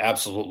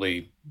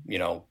absolutely,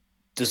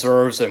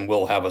 deserves and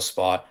will have a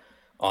spot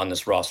on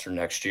this roster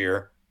next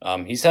year.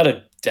 He's had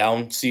a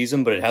down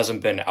season, but it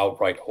hasn't been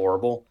outright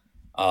horrible.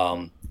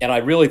 And I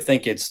really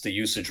think it's the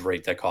usage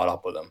rate that caught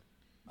up with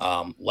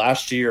him.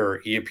 Last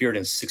year, he appeared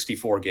in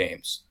 64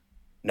 games.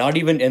 Not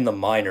even in the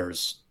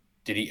minors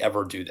did he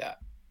ever do that.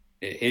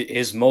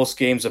 His most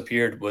games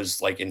appeared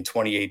was like in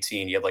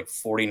 2018. He had like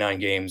 49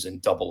 games in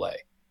Double A.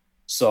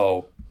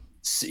 So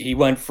he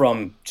went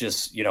from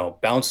just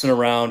bouncing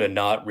around and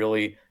not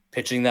really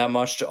pitching that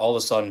much to all of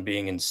a sudden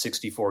being in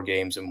 64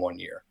 games in 1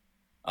 year.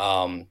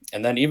 And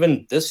then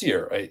even this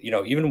year,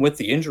 even with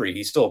the injury,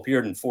 he still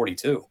appeared in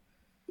 42.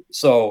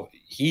 So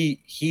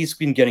he's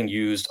been getting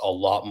used a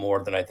lot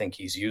more than I think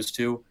he's used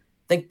to.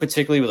 I think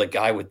particularly with a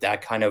guy with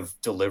that kind of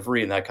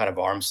delivery and that kind of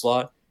arm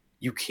slot,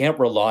 you can't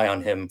rely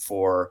on him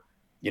for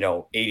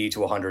 80 to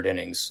 100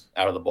 innings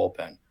out of the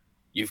bullpen.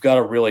 You've got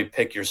to really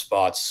pick your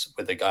spots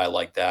with a guy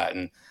like that,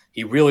 and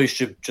he really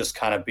should just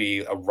kind of be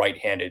a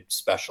right-handed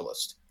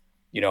specialist.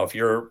 If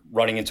you're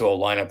running into a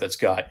lineup that's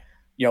got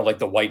like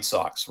the White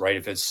Sox, right?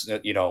 If it's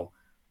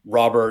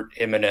Robert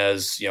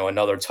Jimenez,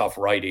 another tough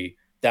righty,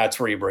 that's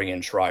where you bring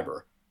in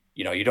Schreiber.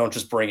 You don't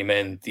just bring him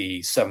in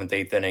the seventh,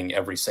 eighth inning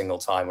every single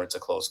time when it's a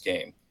close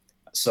game.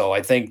 So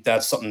I think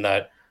that's something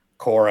that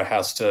Cora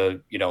has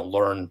to,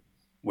 learn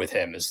with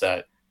him, is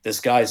that this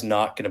guy's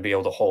not going to be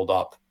able to hold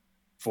up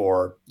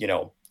for,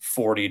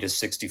 40 to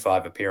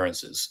 65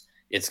 appearances.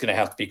 It's going to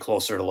have to be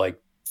closer to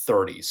like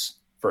 30s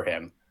for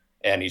him.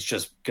 And he's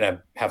just going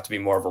to have to be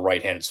more of a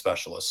right-handed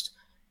specialist.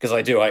 Because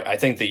I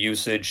think the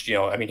usage,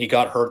 he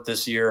got hurt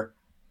this year.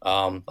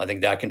 I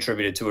think that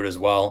contributed to it as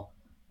well.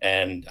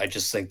 And I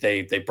just think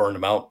they burned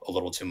him out a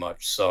little too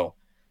much. So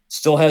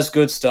still has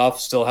good stuff,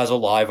 still has a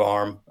live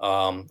arm.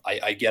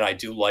 I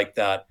do like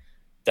that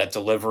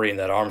delivery and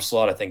that arm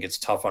slot. I think it's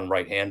tough on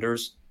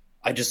right-handers.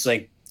 I just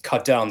think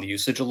cut down the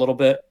usage a little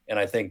bit, and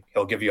I think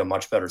he'll give you a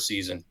much better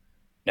season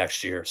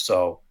next year.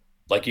 So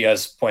like you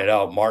guys pointed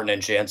out, Martin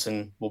and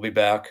Jansen will be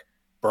back.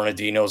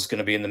 Bernardino's going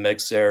to be in the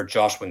mix there.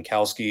 Josh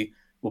Winkowski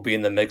will be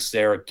in the mix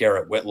there.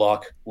 Garrett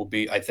Whitlock will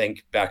be, I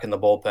think, back in the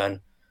bullpen.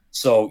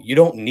 So you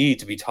don't need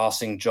to be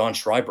tossing John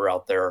Schreiber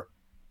out there,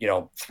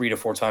 3 to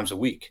 4 times a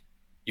week.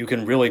 You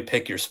can really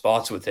pick your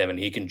spots with him, and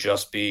he can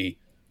just be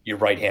your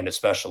right-handed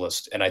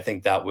specialist. And I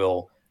think that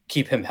will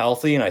keep him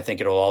healthy, and I think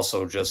it'll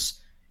also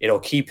it'll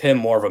keep him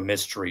more of a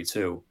mystery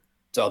too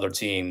to other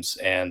teams.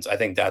 And I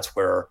think that's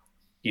where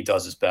he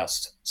does his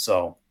best.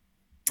 So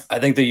I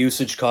think the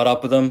usage caught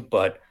up with him,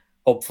 but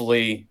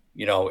hopefully,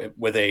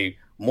 with a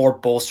more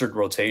bolstered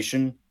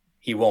rotation,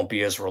 he won't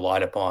be as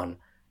relied upon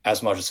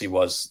as much as he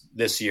was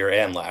this year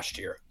and last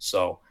year.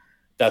 So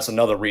that's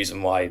another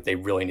reason why they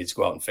really need to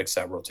go out and fix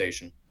that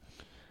rotation.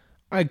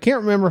 I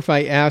can't remember if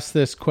I asked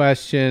this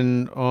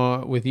question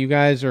with you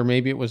guys or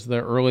maybe it was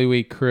the early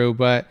week crew,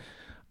 but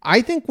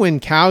I think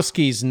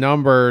Winkowski's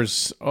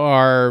numbers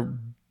are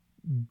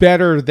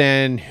better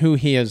than who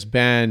he has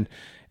been.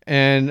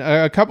 And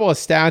a couple of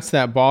stats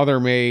that bother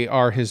me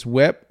are his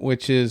whip,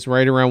 which is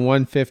right around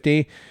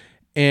 150,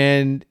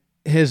 and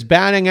his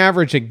batting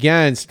average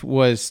against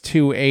was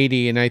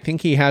 280, and I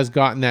think he has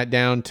gotten that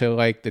down to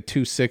like the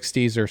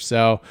 260s or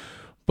so.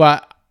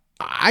 But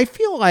I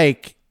feel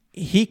like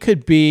he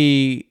could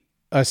be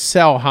a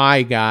sell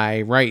high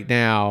guy right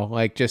now.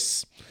 Like,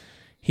 just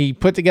he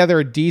put together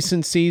a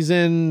decent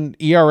season.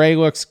 ERA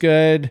looks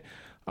good.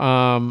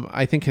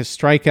 I think his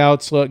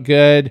strikeouts look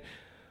good.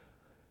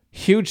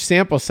 Huge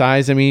sample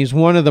size. I mean, he's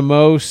one of the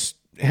most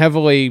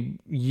heavily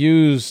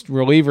used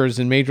relievers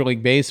in Major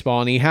League Baseball,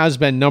 and he has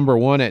been number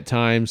one at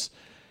times.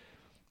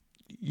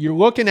 You're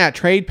looking at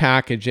trade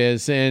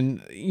packages,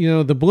 and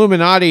the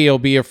Bluminati will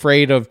be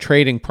afraid of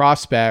trading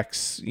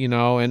prospects,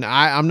 and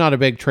I'm not a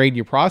big trade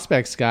your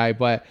prospects guy,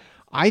 but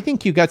I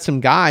think you got some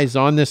guys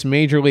on this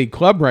Major League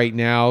club right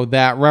now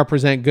that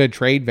represent good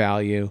trade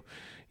value.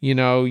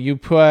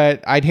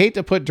 I'd hate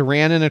to put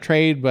Duran in a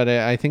trade, but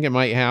I think it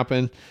might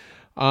happen.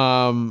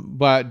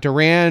 But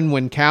Duran,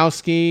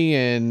 Winkowski,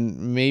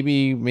 and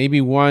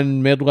maybe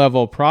one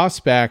mid-level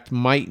prospect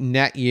might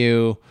net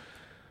you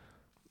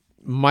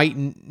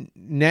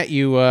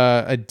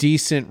a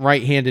decent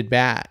right-handed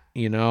bat.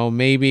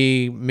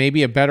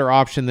 Maybe a better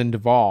option than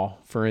Duvall,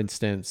 for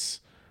instance.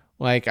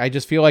 Like, I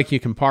just feel like you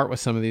can part with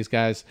some of these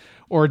guys.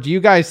 Or do you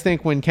guys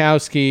think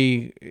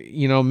Winkowski,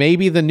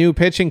 maybe the new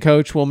pitching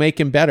coach will make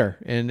him better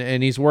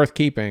and he's worth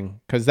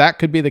keeping? Because that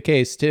could be the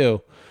case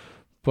too.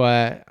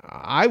 But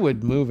I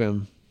would move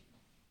him.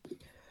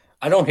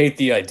 I don't hate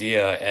the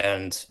idea,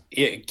 and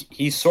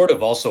he sort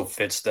of also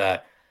fits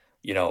that,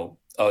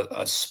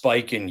 a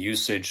spike in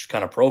usage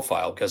kind of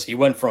profile, because he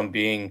went from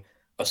being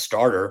a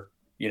starter,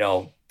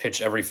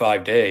 pitch every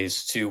 5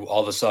 days, to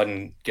all of a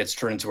sudden gets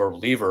turned into a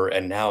reliever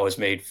and now has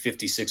made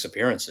 56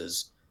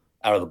 appearances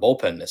out of the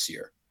bullpen this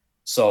year.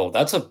 So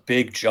that's a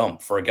big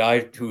jump for a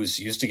guy who's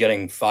used to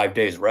getting 5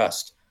 days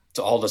rest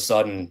to all of a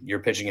sudden you're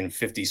pitching in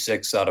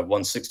 56 out of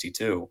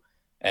 162.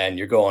 And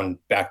you're going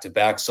back to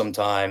back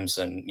sometimes.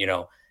 And,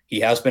 he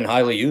has been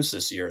highly used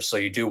this year. So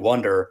you do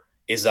wonder,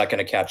 is that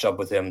going to catch up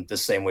with him the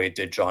same way it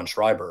did John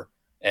Schreiber?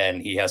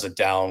 and he has a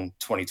down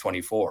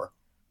 2024.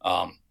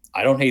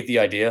 I don't hate the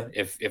idea.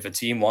 If a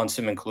team wants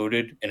him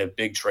included in a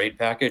big trade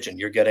package and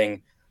you're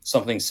getting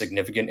something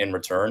significant in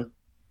return,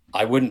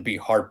 I wouldn't be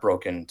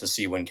heartbroken to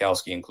see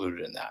Winkowski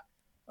included in that,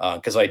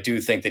 because I do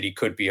think that he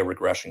could be a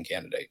regression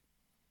candidate.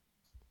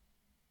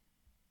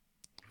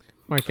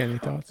 Mike, any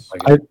thoughts?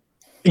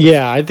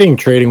 I think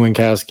trading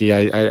Winkowski,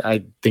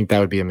 I think that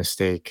would be a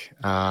mistake.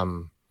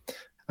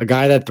 A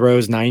guy that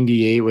throws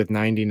 98 with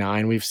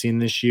 99 we've seen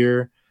this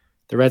year,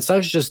 the Red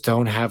Sox just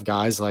don't have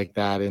guys like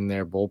that in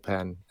their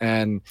bullpen.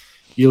 And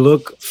you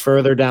look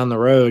further down the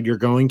road, you're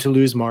going to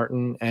lose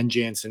Martin and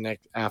Jansen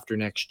after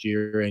next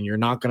year, and you're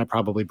not going to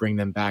probably bring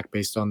them back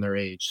based on their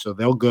age. So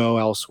they'll go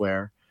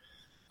elsewhere.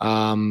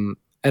 And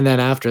then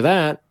after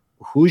that,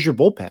 who's your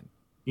bullpen?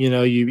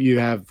 You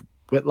have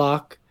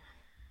Whitlock.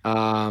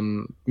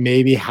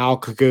 Maybe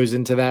Houck goes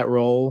into that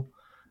role.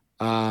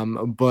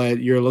 But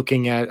you're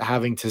looking at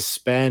having to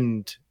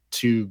spend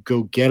to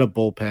go get a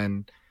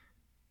bullpen,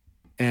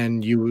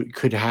 and you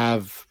could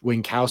have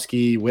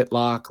Winkowski,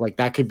 Whitlock, like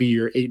that could be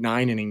your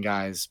 8-9 inning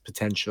guys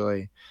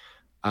potentially.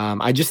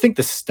 I just think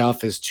the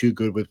stuff is too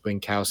good with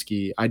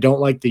Winkowski. I don't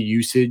like the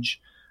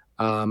usage.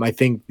 I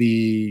think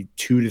the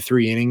 2 to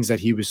 3 innings that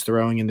he was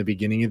throwing in the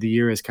beginning of the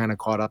year has kind of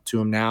caught up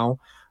to him now,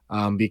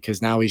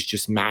 because now he's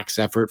just max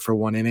effort for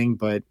 1 inning,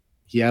 but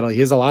he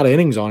has a lot of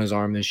innings on his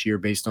arm this year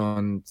based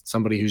on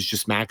somebody who's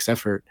just max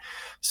effort.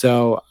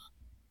 So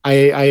I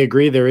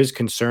agree there is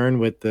concern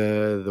with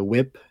the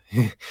whip.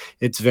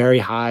 It's very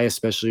high,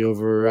 especially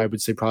over, I would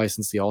say, probably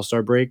since the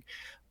All-Star break.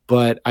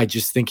 But I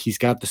just think he's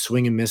got the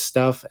swing and miss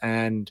stuff,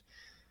 and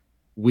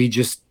we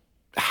just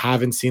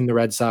haven't seen the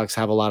Red Sox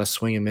have a lot of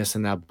swing and miss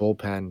in that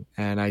bullpen.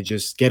 And I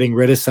just getting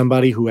rid of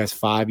somebody who has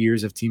 5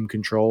 years of team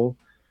control,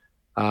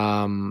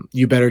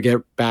 you better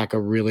get back a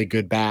really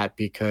good bat,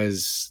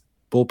 because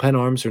bullpen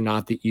arms are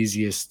not the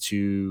easiest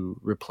to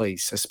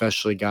replace,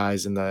 especially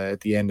guys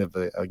at the end of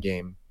a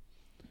game.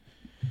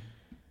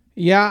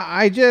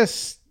 Yeah,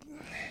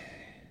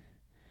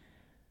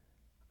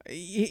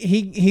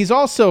 he's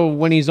also,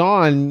 when he's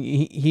on,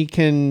 he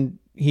can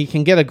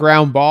get a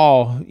ground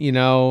ball,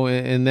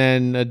 and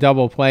then a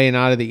double play and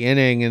out of the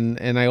inning,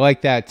 and I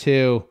like that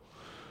too.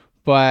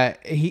 But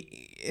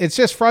it's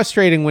just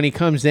frustrating when he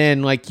comes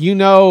in, like,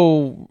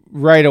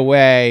 right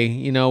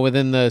away,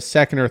 within the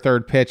second or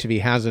third pitch, if he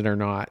has it or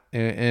not,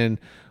 and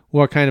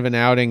what kind of an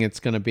outing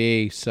it's going to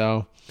be.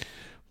 So,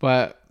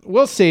 but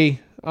we'll see.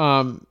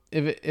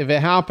 If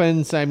it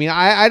happens. I mean,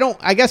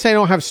 I guess I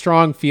don't have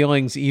strong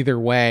feelings either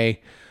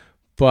way,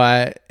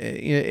 but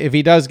if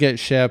he does get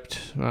shipped,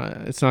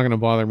 it's not going to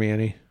bother me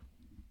any.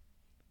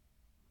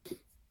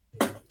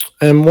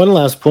 And one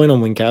last point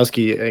on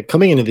Winkowski,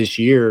 coming into this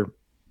year,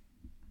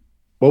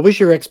 what was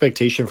your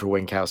expectation for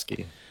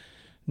Winkowski?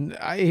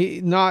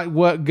 Not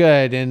what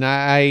good, and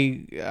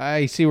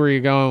I see where you're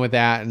going with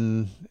that,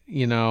 and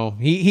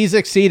he's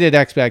exceeded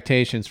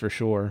expectations for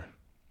sure.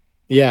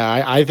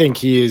 Yeah, I think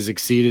he has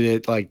exceeded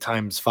it like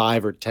times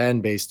 5 or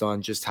 10 based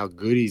on just how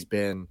good he's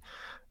been.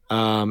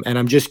 And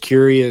I'm just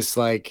curious,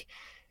 like,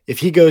 if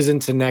he goes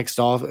into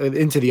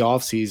the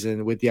off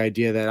season with the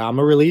idea that I'm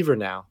a reliever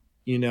now,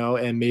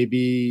 and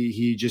maybe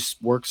he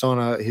just works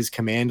on his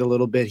command a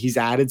little bit. He's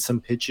added some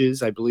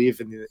pitches, I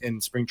believe, in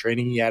spring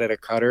training. He added a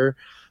cutter,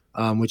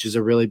 which is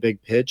a really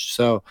big pitch.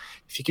 So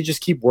if he could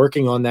just keep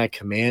working on that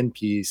command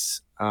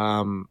piece,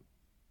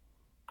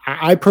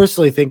 I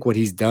personally think what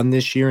he's done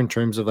this year in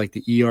terms of like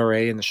the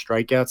ERA and the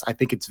strikeouts, I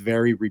think it's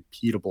very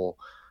repeatable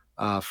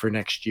for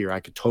next year. I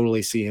could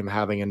totally see him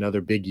having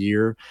another big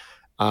year.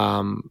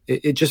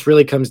 It just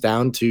really comes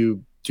down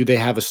to, do they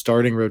have a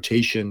starting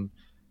rotation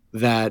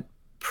that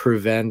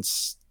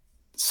prevents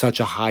such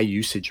a high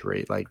usage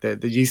rate? Like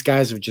these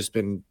guys have just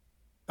been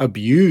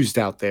abused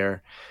out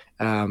there,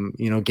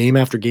 game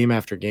after game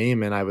after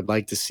game. And I would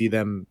like to see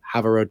them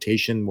have a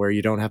rotation where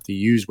you don't have to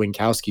use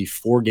Winkowski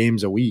 4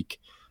 games a week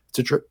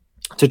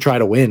to try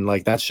to win.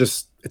 Like, that's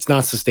just, it's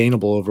not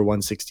sustainable over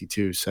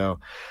 162. So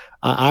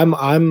I'm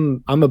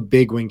a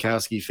big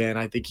Winkowski fan.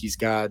 I think he's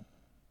got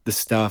the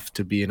stuff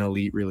to be an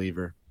elite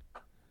reliever.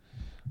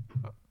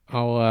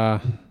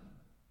 I'll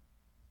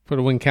put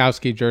a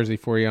Winkowski jersey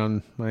for you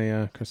on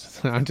my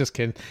Christmas. I'm just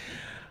kidding.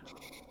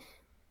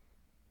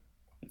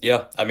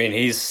 Yeah, I mean,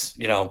 he's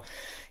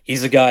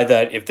a guy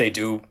that if they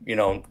do,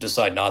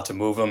 decide not to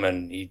move him,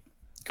 and he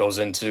goes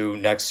into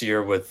next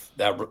year with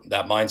that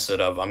mindset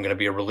of, I'm going to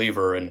be a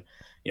reliever, and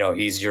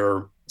he's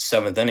your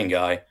 7th inning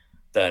guy,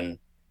 then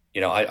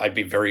I'd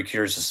be very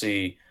curious to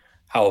see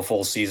how a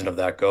full season of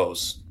that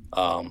goes,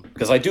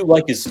 because I do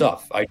like his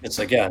stuff.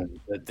 Again,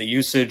 the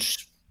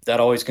usage that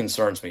always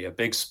concerns me. A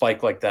big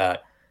spike like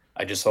that,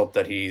 I just hope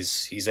that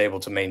he's able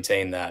to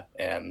maintain that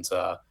and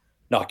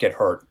not get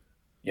hurt,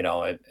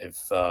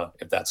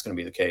 if that's going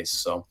to be the case.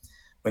 So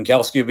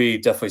Winkowski will be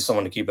definitely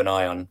someone to keep an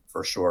eye on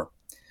for sure.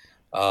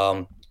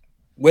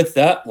 With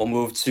that, we'll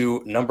move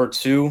to number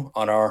 2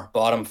 on our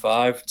bottom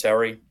 5.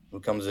 Terry,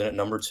 who comes in at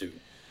number 2?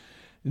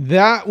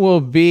 That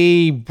will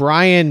be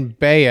Brian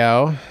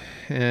Bello,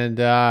 and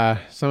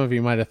some of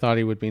you might have thought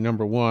he would be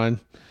number 1,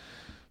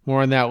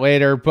 more on that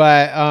later.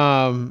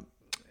 But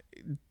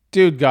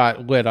dude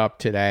got lit up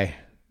today.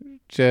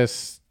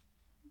 Just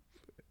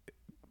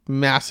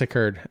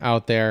massacred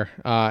out there.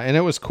 And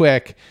it was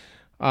quick.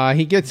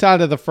 He gets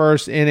out of the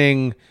first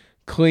inning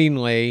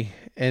cleanly,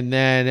 and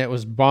then it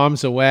was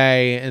bombs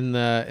away in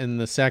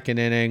the second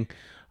inning.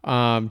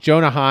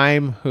 Jonah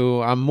Heim,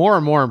 who I'm more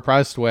and more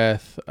impressed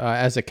with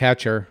as a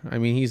catcher. I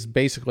mean, he's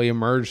basically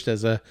emerged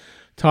as a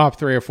top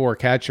 3 or 4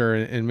 catcher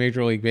in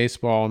Major League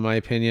Baseball, in my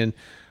opinion.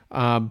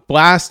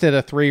 Blasted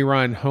a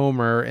 3-run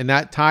homer, and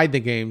that tied the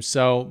game.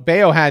 So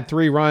Bello had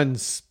 3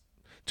 runs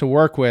to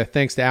work with,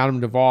 thanks to Adam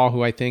Duvall,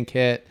 who I think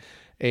hit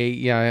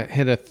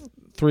a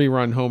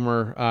 3-run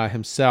homer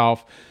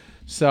himself.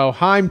 So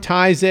Heim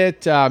ties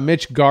it.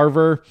 Mitch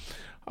Garver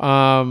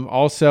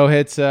also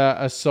hits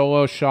a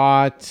solo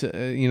shot,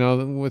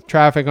 with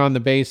traffic on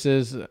the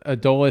bases.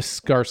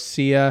 Adolis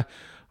Garcia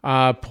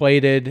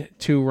plated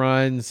 2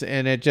 runs,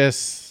 and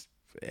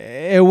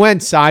it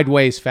went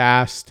sideways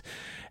fast.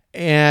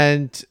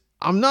 And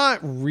I'm not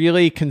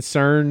really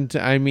concerned.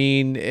 I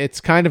mean, it's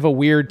kind of a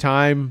weird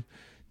time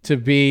to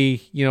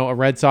be, a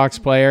Red Sox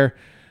player.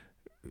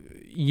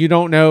 You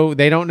don't know.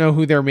 They don't know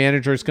who their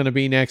manager is going to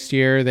be next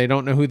year. They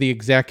don't know who the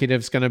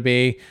executive's going to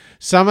be.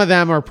 Some of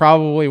them are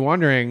probably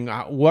wondering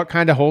what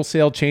kind of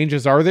wholesale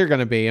changes are there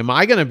going to be? Am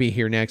I going to be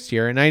here next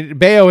year? And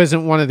Bello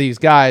isn't one of these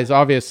guys,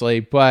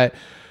 obviously, but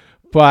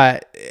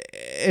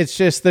it's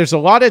just, there's a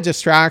lot of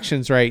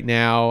distractions right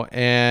now.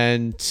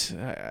 And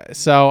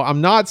so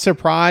I'm not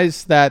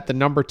surprised that the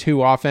number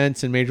 2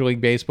 offense in Major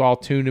League Baseball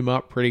tuned him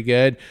up pretty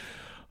good.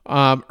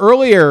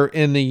 Earlier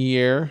in the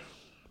year,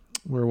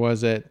 where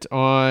was it?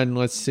 On,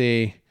 let's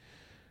see,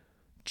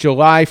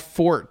 July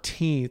 5th.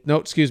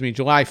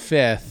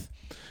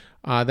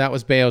 That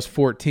was Bello's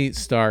 14th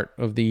start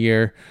of the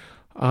year.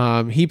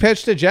 He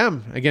pitched a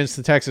gem against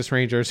the Texas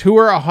Rangers, who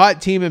were a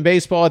hot team in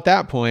baseball at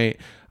that point.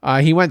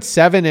 He went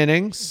 7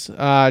 innings,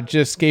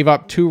 just gave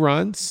up 2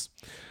 runs.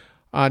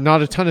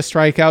 Not a ton of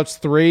strikeouts,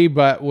 3,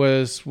 but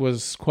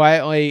was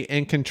quietly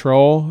in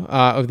control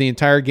of the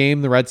entire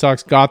game. The Red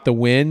Sox got the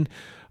win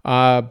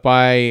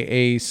by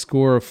a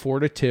score of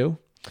 4-2.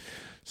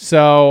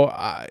 So,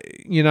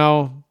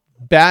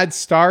 bad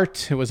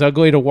start. It was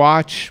ugly to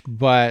watch,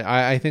 but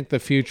I think the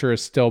future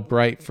is still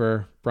bright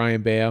for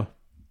Brayan Bello.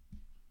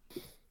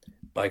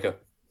 Micah.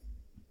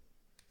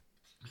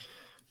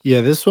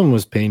 Yeah, this one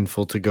was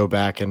painful to go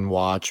back and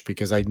watch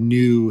because I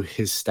knew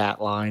his stat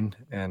line,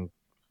 and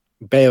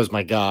Bello's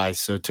my guy.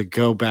 So to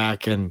go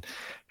back and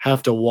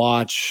have to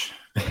watch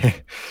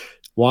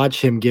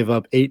him give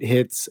up 8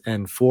 hits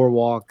and 4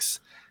 walks.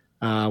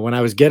 When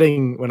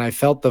I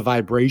felt the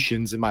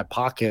vibrations in my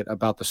pocket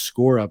about the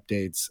score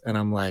updates, and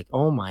I'm like,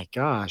 oh my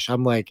gosh,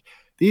 I'm like,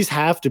 these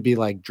have to be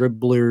like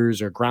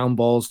dribblers or ground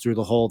balls through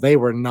the hole. They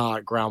were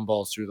not ground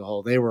balls through the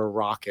hole. They were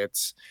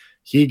rockets.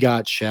 He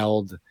got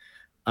shelled.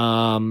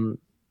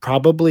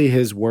 Probably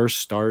his worst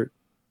start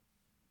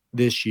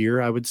this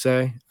year, I would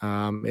say.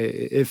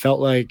 It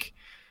felt like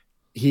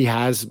he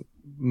has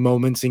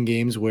moments in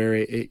games where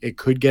it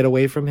could get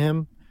away from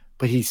him,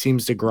 but he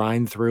seems to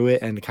grind through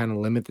it and kind of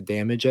limit the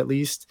damage. At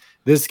least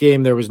this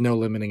game, there was no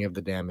limiting of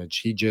the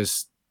damage.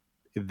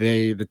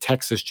 The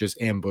Texas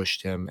just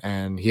ambushed him,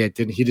 and he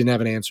didn't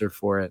have an answer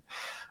for it.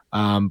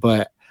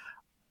 But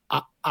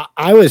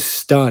I was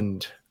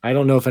stunned. I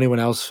don't know if anyone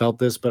else felt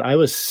this, but I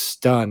was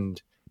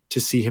stunned to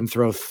see him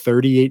throw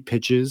 38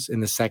 pitches in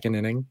the second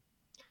inning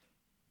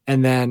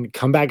and then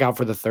come back out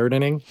for the third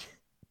inning,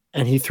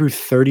 and he threw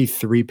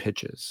 33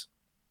 pitches.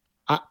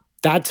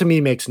 That to me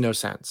makes no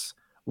sense.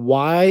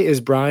 Why is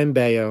Brayan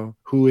Bello,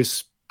 who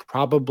is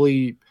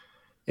probably,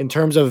 in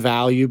terms of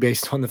value,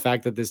 based on the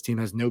fact that this team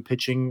has no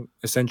pitching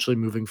essentially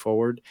moving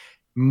forward,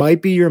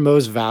 might be your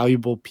most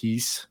valuable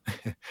piece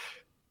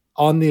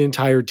on the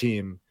entire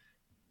team,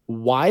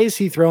 why is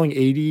he throwing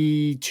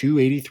 82,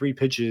 83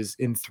 pitches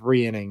in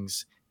 3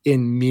 innings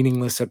in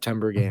meaningless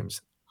September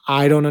games?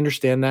 I don't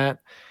understand that.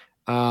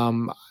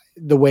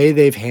 The way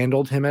they've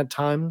handled him at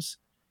times,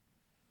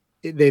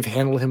 they've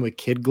handled him with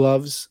kid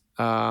gloves.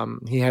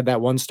 He had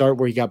that one start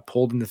where he got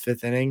pulled in the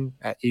 5th inning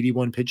at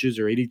 81 pitches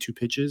or 82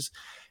 pitches.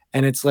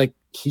 And it's like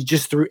he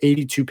just threw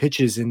 82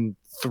 pitches in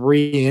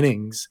 3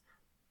 innings.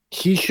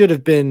 He should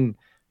have been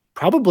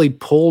probably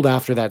pulled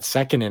after that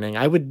second inning.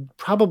 I would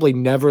probably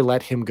never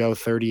let him go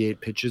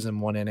 38 pitches in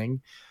 1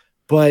 inning.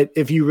 But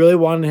if you really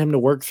wanted him to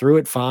work through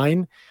it,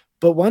 fine.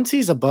 But once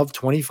he's above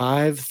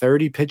 25,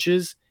 30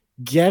 pitches,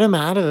 get him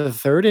out of the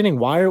 3rd inning.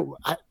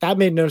 That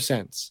made no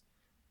sense.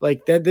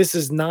 Like that, this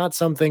is not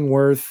something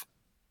worth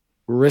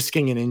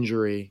risking an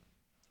injury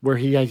where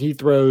he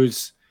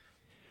throws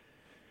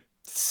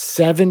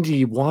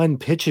 71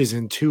 pitches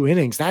in 2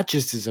 innings. That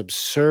just is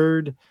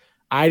absurd.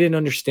 I didn't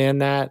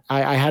understand that.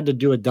 I had to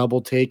do a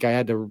double take. I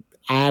had to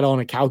add on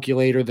a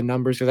calculator the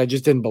numbers because I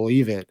just didn't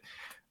believe it.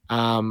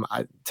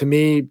 To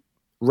me,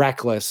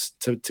 reckless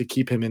to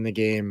keep him in the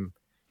game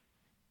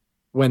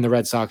when the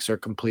Red Sox are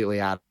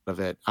completely out of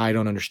it. I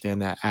don't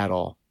understand that at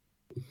all.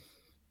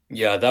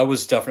 Yeah, that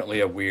was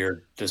definitely a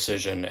weird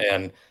decision.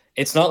 And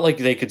it's not like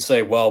they could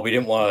say, well, we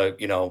didn't want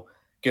to,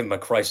 give him a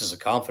crisis of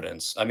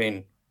confidence. I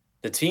mean,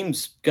 the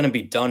team's going to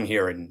be done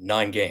here in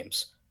 9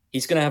 games.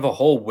 He's going to have a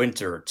whole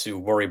winter to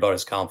worry about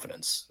his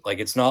confidence. Like,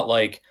 it's not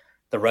like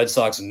the Red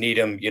Sox need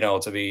him,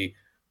 to be,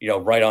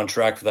 right on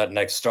track for that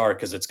next start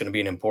because it's going to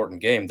be an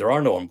important game. There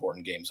are no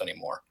important games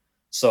anymore.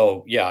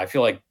 So, yeah, I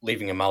feel like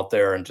leaving him out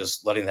there and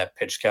just letting that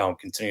pitch count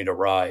continue to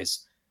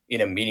rise in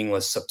a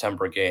meaningless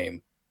September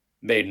game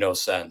made no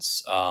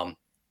sense.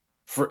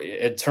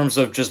 In terms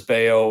of just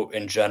Bello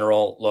in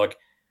general, look,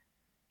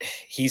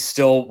 he's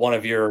still one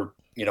of your,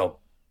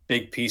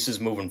 big pieces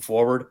moving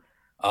forward.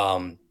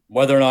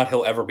 Whether or not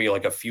he'll ever be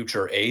like a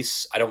future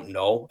ace, I don't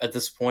know at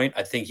this point.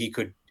 I think he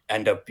could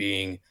end up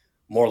being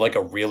more like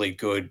a really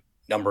good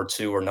number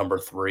 2 or number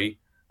 3.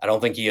 I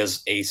don't think he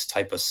has ace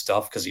type of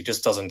stuff because he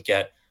just doesn't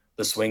get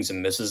the swings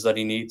and misses that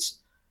he needs.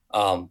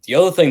 The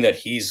other thing that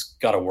he's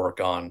got to work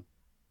on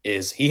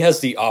is he has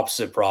the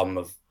opposite problem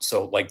of,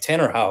 so like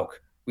Tanner Houck,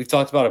 we've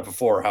talked about it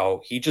before,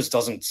 how he just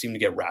doesn't seem to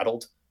get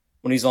rattled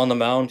when he's on the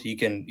mound. He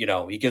can,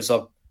 he gives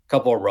up a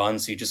couple of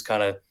runs. He just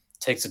kind of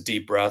takes a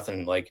deep breath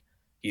and like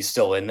he's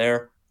still in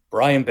there.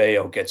 Brian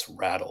Bello gets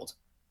rattled.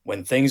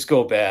 When things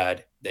go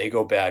bad, they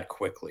go bad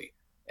quickly.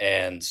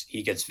 And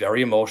he gets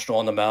very emotional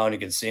on the mound. You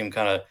can see him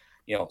kind of,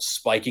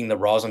 spiking the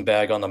rosin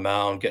bag on the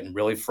mound, getting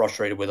really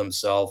frustrated with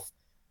himself.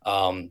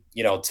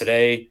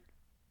 Today,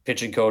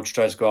 pitching coach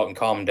tries to go out and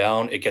calm him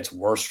down. It gets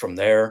worse from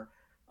there.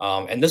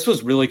 And this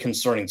was really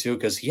concerning too,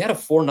 because he had a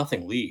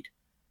 4-0 lead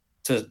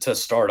to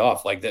start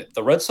off. Like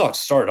the Red Sox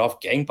started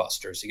off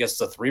gangbusters. He gets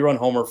the 3-run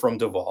homer from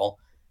Duvall,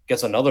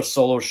 gets another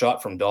solo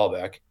shot from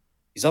Dahlbeck.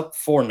 He's up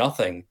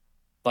 4-0.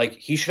 Like,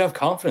 he should have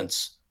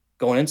confidence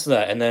going into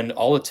that. And then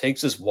all it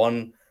takes is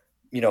one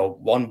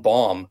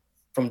bomb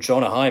from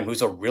Jonah Heim,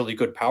 who's a really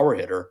good power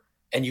hitter.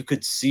 And you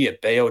could see it.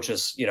 Bello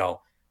just,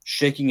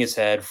 shaking his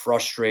head,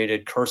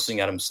 frustrated, cursing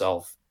at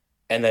himself.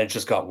 And then it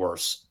just got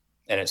worse.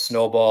 And it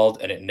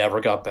snowballed and it never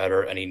got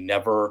better. And he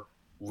never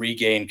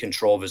regained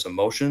control of his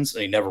emotions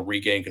and he never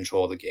regained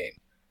control of the game.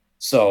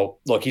 So,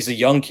 look, he's a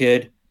young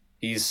kid.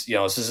 He's,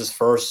 this is his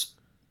first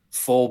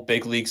full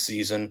big league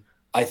season.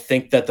 I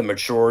think that the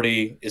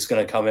maturity is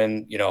going to come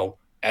in,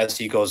 as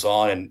he goes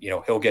on, and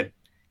he'll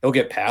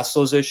get past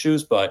those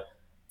issues. But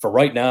for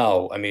right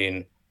now, I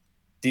mean,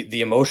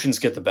 the emotions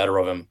get the better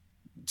of him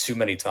too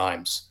many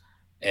times,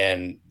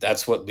 and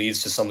that's what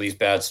leads to some of these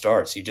bad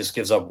starts. He just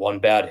gives up one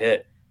bad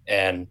hit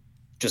and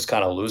just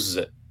kind of loses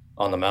it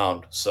on the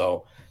mound.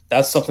 So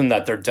that's something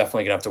that they're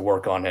definitely gonna have to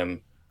work on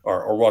him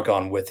or work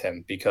on with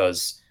him,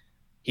 because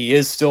he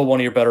is still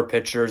one of your better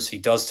pitchers. He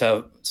does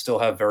still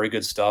have very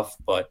good stuff,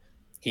 but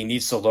he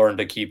needs to learn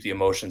to keep the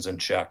emotions in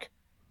check.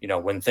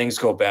 When things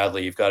go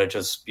badly, you've got to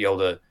just be able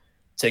to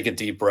take a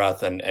deep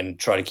breath and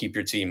try to keep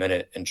your team in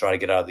it and try to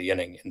get out of the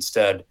inning.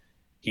 Instead,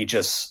 he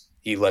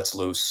lets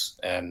loose,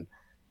 and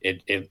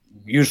it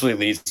usually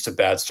leads to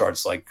bad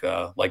starts like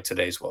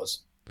today's was.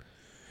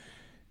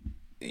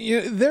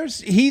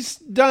 He's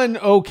done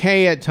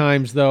okay at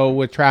times though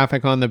with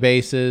traffic on the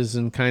bases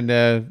and kind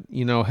of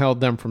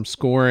held them from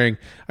scoring.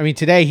 I mean,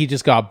 today he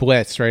just got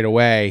blitzed right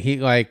away.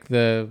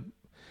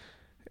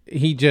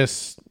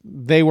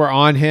 They were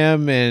on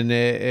him and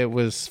it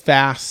was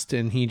fast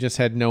and he just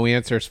had no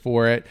answers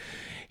for it.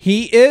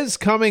 He is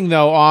coming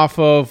though off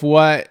of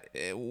what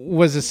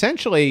was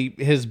essentially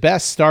his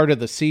best start of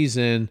the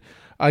season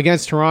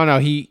against Toronto.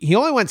 He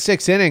only went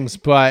 6 innings,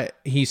 but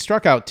he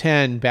struck out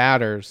 10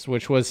 batters,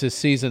 which was his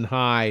season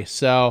high.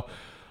 So,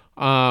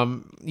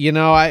 I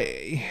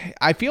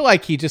feel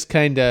like he just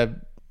kind of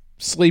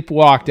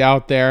sleepwalked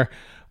out there.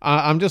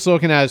 I'm just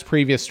looking at his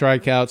previous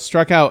strikeouts.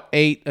 Struck out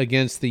 8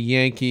 against the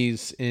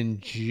Yankees in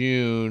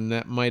June.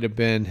 That might have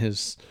been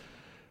his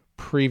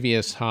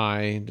previous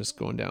high. Just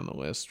going down the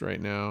list right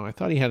now. I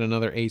thought he had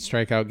another 8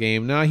 strikeout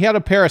game. Now, he had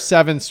a pair of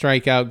 7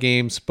 strikeout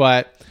games,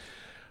 but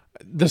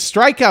the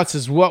strikeouts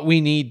is what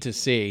we need to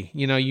see.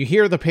 You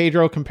hear the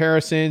Pedro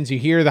comparisons, you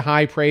hear the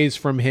high praise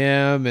from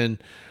him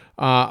and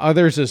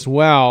others as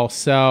well.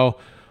 So,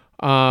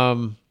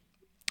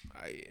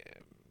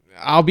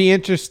 I'll be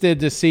interested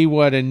to see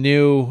what a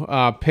new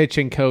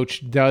pitching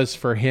coach does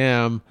for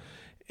him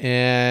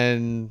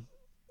and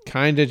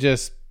kind of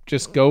just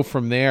go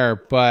from there.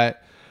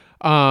 But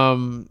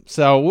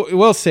so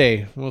we'll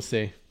see. We'll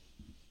see.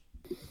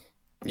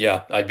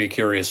 Yeah, I'd be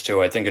curious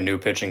too. I think a new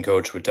pitching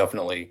coach would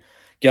definitely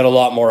get a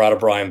lot more out of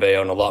Brian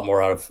Bello and a lot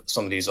more out of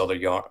some of these other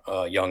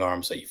young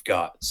arms that you've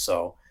got.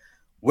 So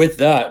with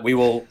that, we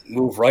will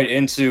move right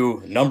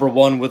into number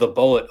 1 with a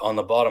bullet on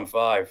the bottom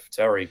 5.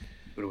 Terry,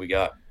 who do we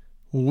got?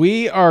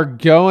 We are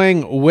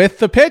going with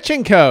the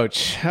pitching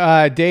coach,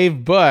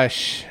 Dave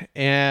Bush.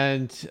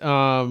 And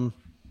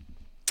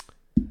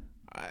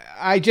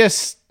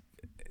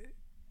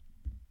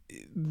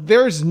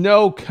there's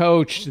no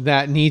coach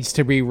that needs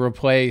to be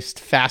replaced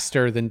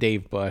faster than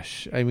Dave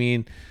Bush. I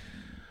mean,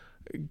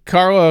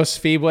 Carlos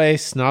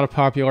Febles, not a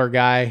popular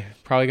guy,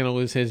 probably going to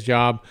lose his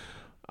job.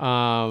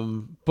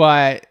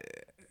 But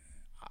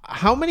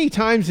how many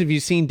times have you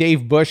seen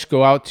Dave Bush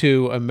go out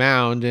to a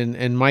mound,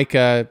 and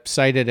Micah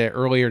cited it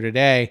earlier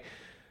today,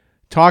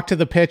 talk to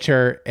the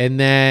pitcher, and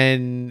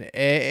then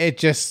it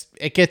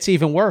gets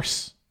even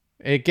worse.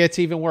 It gets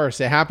even worse.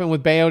 It happened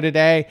with Bello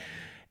today.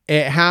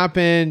 It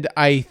happened,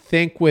 I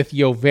think, with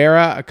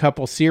Yovera a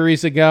couple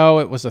series ago.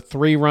 It was a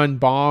 3-run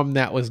bomb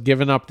that was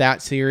given up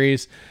that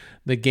series.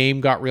 The game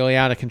got really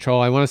out of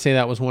control. I want to say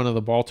that was one of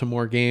the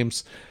Baltimore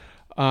games.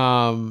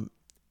 What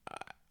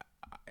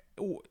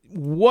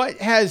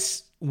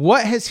has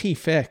he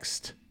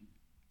fixed?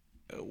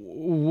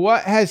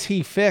 What has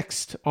he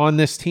fixed on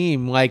this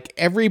team? Like,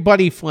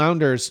 everybody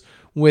flounders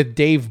with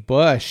Dave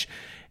Bush.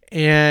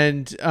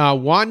 And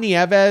Juan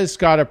Nieves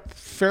got a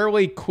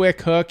fairly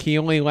quick hook. He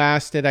only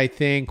lasted, I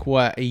think,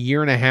 a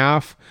year and a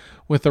half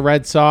with the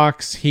Red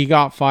Sox. He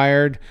got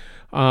fired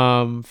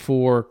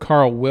for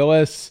Carl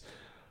Willis.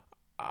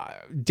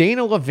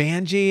 Dana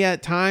Lavangie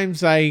at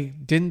times I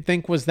didn't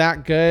think was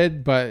that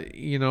good, but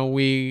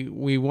we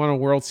won a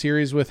World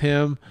Series with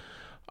him.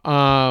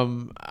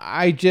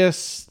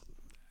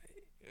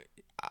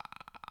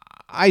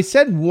 I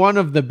said one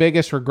of the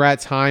biggest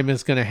regrets Heim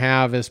is going to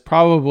have is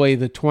probably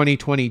the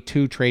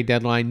 2022 trade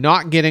deadline,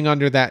 not getting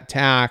under that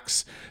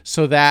tax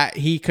so that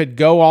he could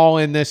go all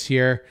in this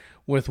year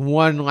with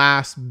one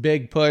last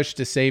big push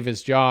to save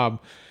his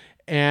job.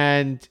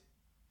 And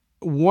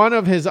one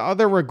of his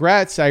other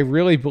regrets, I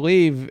really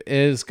believe,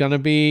 is going to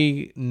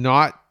be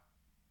not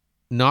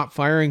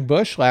firing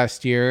Bush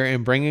last year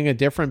and bringing a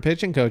different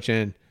pitching coach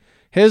in.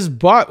 His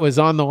butt was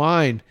on the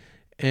line.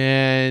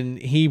 And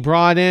he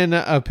brought in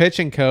a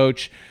pitching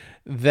coach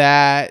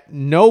that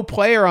no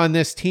player on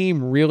this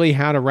team really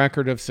had a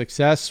record of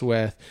success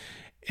with.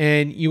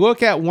 And you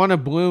look at one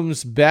of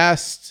Bloom's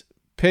best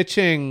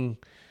pitching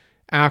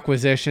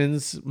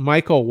acquisitions,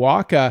 Michael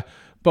Wacha,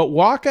 but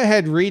Wacha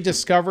had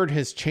rediscovered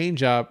his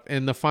changeup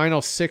in the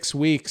final 6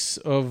 weeks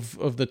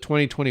of the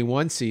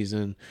 2021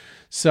 season.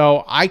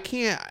 So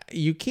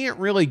you can't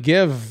really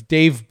give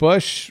Dave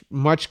Bush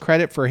much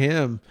credit for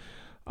him.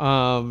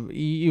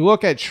 You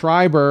look at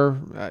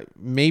Schreiber,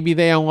 maybe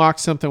they unlocked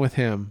something with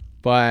him,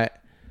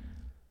 but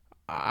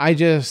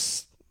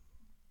Dave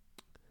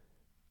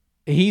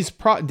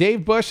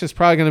Bush is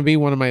probably going to be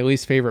one of my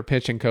least favorite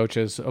pitching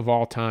coaches of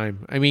all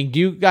time. I mean,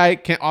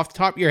 off the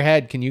top of your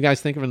head, can you guys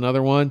think of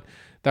another one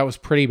that was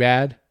pretty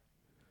bad?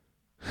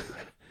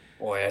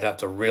 Boy, I'd have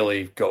to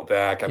really go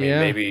back. I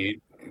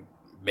mean,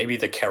 maybe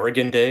the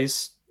Kerrigan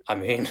days. I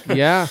mean,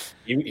 yeah,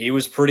 he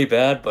was pretty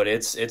bad, but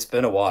it's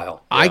been a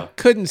while. Yeah. I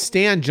couldn't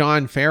stand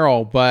John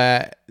Farrell,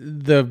 but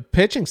the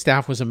pitching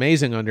staff was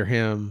amazing under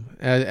him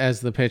as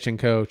the pitching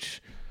coach,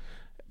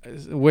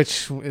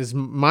 which is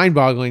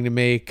mind-boggling to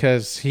me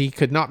because he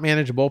could not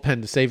manage a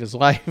bullpen to save his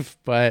life,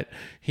 but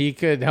he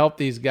could help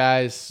these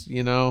guys,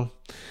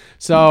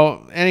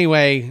 So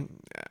anyway,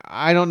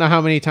 I don't know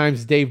how many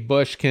times Dave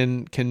Bush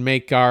can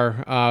make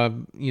our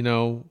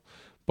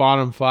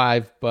bottom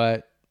 5,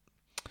 but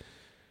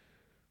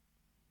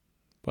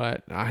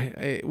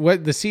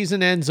what the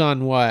season ends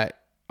on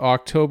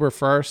October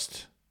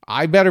 1st.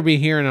 I better be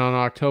hearing on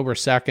October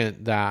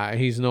 2nd that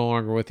he's no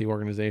longer with the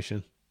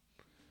organization.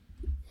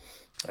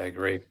 I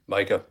agree.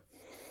 Micah.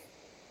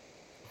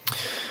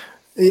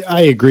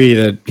 I agree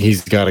that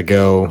he's got to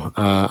go.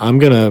 I'm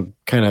going to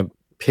kind of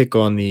pick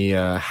on the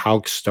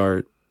Houck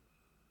start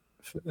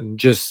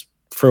just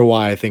for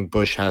why I think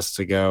Bush has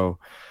to go.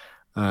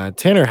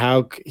 Tanner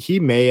Houck, he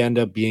may end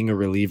up being a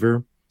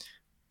reliever,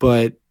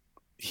 but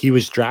he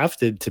was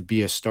drafted to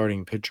be a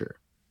starting pitcher.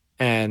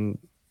 And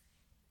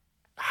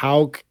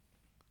Houck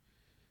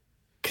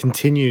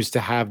continues to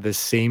have the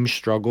same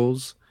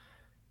struggles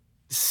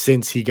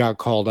since he got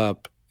called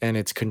up, and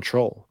it's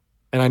control.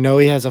 And I know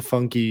he has a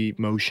funky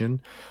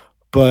motion,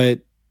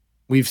 but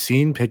we've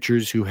seen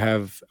pitchers who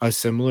have a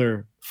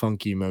similar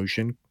funky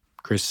motion,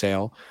 Chris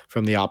Sale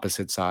from the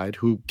opposite side,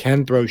 who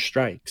can throw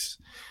strikes.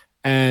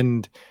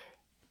 And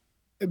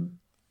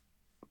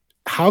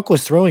Houck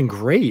was throwing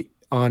great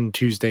on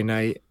Tuesday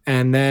night,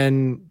 and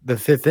then the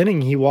 5th inning,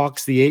 he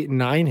walks the 8 and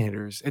 9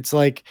 hitters. It's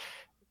like,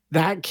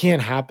 that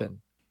can't happen.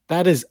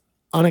 That is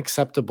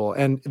unacceptable.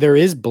 And there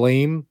is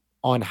blame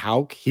on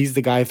Houck. He's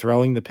the guy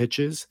throwing the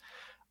pitches.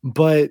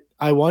 But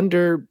I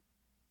wonder,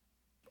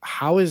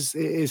 how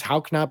is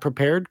Houck not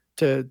prepared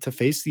to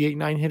face the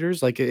 8-9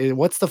 hitters? Like,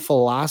 what's the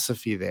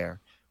philosophy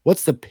there?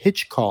 What's the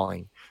pitch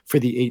calling for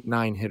the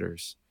 8-9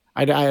 hitters?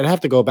 I'd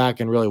have to go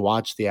back and really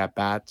watch the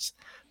at-bats.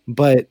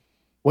 But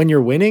when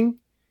you're winning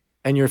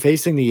and you're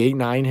facing the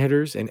 8-9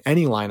 hitters in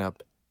any lineup,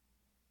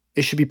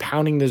 it should be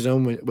pounding the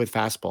zone with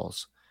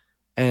fastballs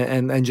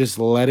and just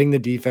letting the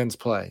defense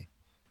play.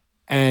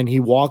 And he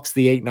walks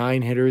the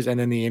 8-9 hitters, and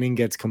then the inning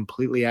gets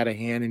completely out of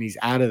hand, and he's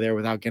out of there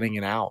without getting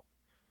an out.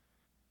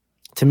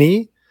 To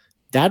me,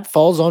 that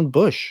falls on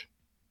Bush.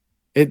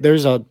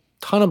 There's a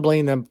ton of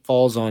blame that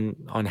falls on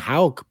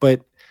Houck,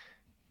 but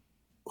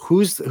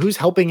who's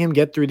helping him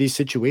get through these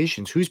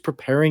situations? Who's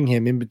preparing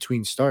him in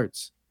between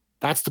starts?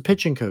 That's the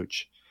pitching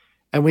coach.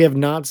 And we have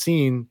not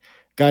seen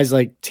guys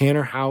like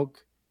Tanner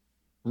Houck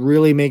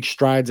really make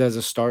strides as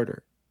a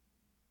starter.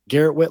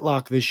 Garrett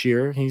Whitlock this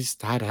year, he's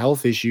had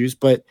health issues,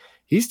 but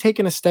he's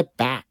taken a step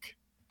back.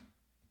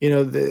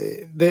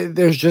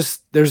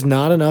 there's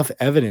not enough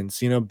evidence.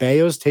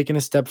 Bayo's taken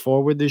a step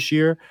forward this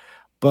year,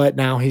 but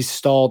now he's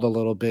stalled a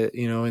little bit,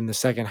 in the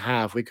second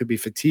half. We could be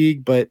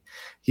fatigued, but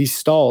he's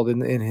stalled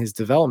in his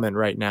development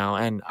right now.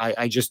 And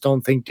I just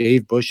don't think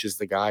Dave Bush is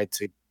the guy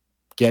to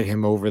get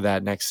him over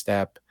that next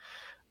step.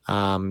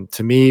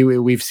 To me,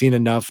 we've seen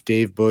enough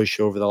Dave Bush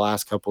over the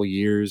last couple of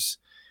years,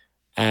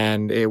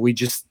 and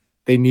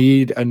they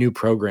need a new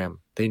program.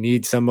 They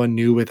need someone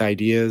new with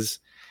ideas.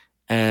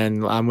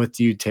 And I'm with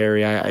you,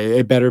 Terry.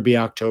 It better be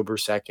October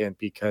 2nd,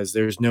 because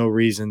there's no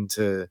reason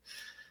to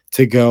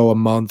go a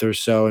month or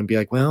so and be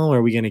like, well,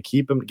 are we going to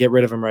keep him, get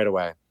rid of him right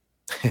away?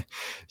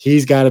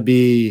 He's got to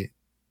be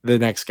the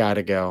next guy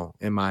to go,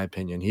 in my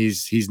opinion.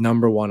 He's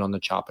number one on the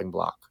chopping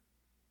block.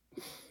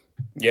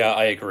 Yeah,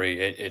 I agree.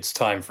 It's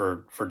time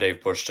for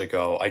Dave Bush to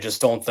go. I just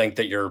don't think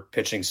that your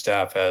pitching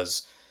staff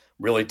has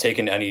really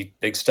taken any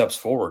big steps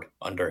forward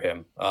under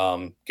him.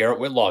 Garrett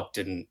Whitlock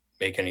didn't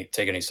take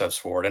any steps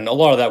forward, and a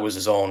lot of that was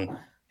his own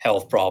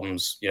health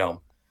problems,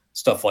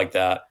 stuff like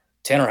that.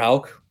 Tanner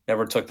Houck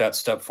never took that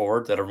step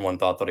forward that everyone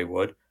thought that he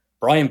would.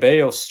 Brian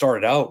Bello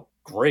started out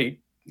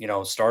great,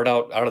 started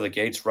out of the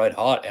gates red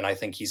hot, and I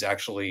think he's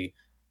actually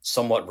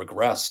somewhat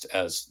regressed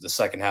as the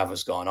second half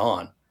has gone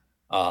on.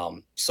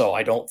 So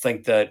I don't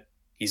think that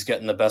he's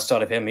getting the best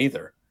out of him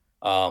either.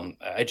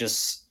 I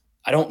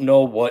don't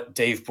know what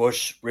Dave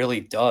Bush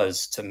really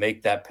does to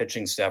make that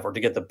pitching staff, or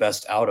to get the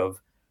best out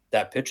of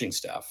that pitching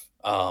staff.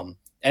 And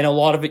a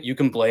lot of it you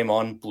can blame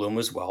on Bloom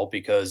as well,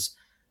 because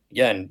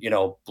again,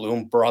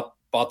 Bloom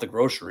bought the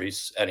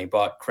groceries, and he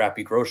bought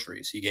crappy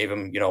groceries. He gave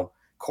him,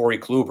 Corey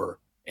Kluber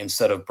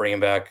instead of bringing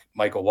back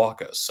Michael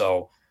Wacha.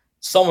 So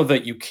some of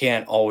it you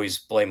can't always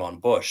blame on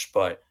Bush,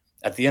 but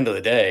at the end of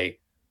the day,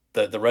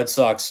 the Red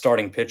Sox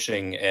starting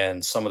pitching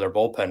and some of their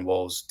bullpen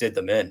woes did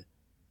them in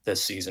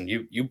this season.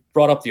 You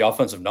brought up the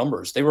offensive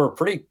numbers. They were a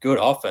pretty good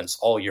offense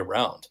all year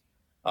round,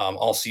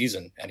 all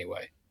season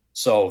anyway.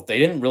 So they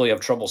didn't really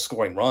have trouble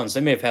scoring runs.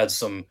 They may have had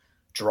some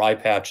dry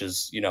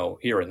patches,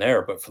 here and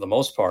there, but for the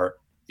most part,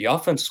 the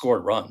offense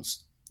scored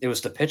runs. It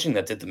was the pitching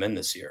that did them in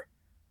this year.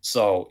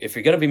 So if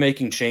you're going to be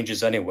making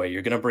changes anyway,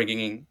 you're going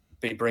to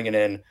be bringing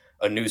in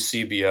a new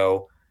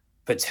CBO,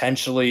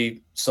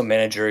 potentially some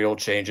managerial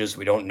changes.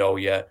 We don't know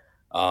yet.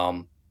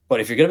 But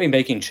if you're going to be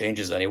making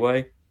changes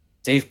anyway,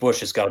 Dave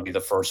Bush has got to be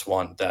the first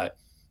one that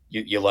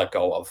you let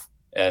go of.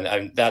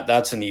 And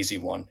that's an easy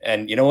one.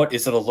 And you know what?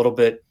 Is it a little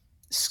bit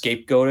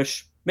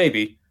scapegoatish?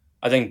 Maybe.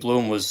 I think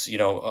Bloom was,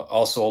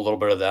 also a little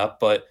bit of that.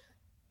 But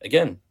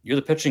again, you're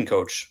the pitching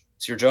coach.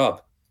 It's your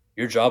job.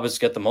 Your job is to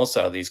get the most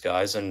out of these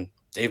guys. And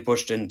Dave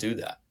Bush didn't do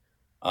that.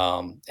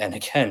 And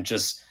again,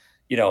 just,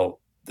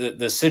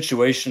 the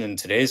situation in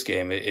today's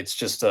game, it's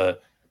just a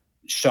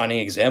shining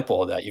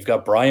example of that. You've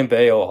got Brian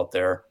Bello out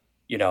there,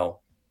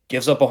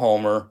 gives up a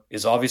homer,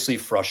 is obviously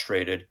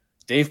frustrated.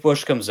 Dave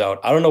Bush comes out.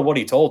 I don't know what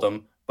he told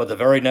him, but the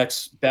very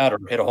next batter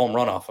hit a home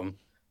run off him,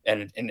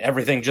 and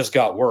everything just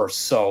got worse.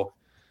 So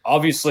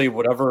obviously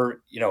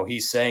whatever,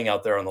 he's saying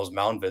out there on those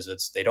mound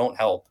visits, they don't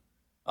help.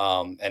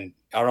 And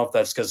I don't know if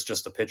that's because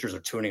just the pitchers are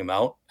tuning him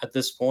out at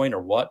this point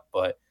or what,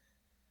 but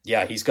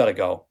yeah, he's got to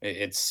go.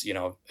 It's,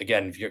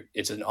 again,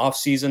 it's an off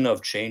season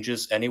of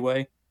changes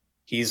anyway.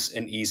 He's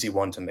an easy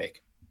one to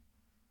make.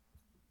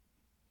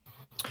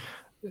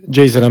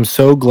 Jason, I'm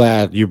so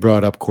glad you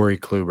brought up Corey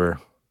Kluber.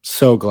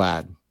 So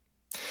glad.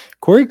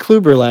 Corey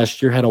Kluber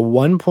last year had a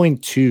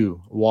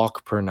 1.2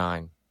 walk per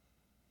nine.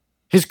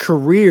 His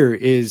career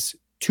is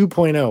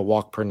 2.0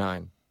 walk per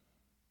nine.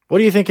 What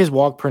do you think his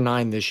walk per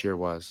nine this year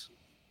was?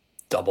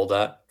 Double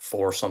that,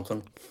 4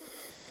 something.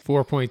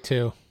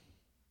 4.2.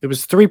 It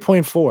was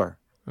 3.4. Okay.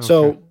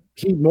 So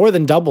he more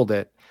than doubled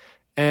it.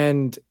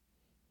 And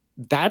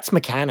that's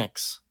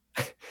mechanics.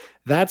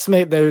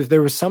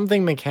 There was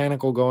something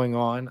mechanical going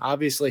on.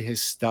 Obviously,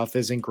 his stuff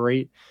isn't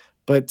great,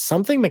 but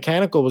something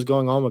mechanical was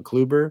going on with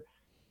Kluber,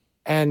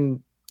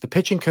 and the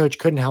pitching coach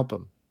couldn't help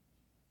him.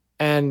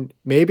 And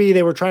maybe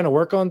they were trying to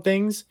work on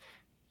things,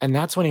 and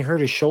that's when he hurt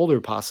his shoulder,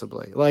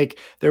 possibly. Like,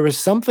 there was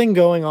something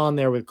going on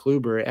there with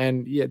Kluber.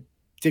 And yeah,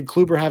 did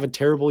Kluber have a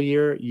terrible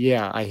year?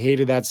 Yeah, I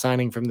hated that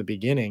signing from the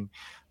beginning,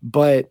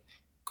 but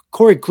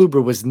Corey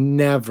Kluber was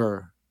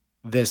never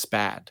this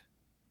bad.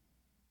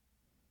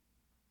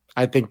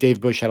 I think Dave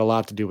Bush had a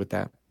lot to do with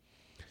that.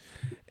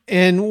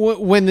 And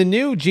when the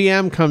new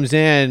GM comes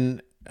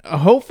in,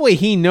 hopefully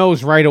he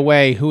knows right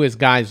away who his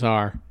guys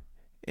are,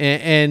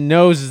 and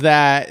knows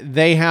that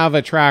they have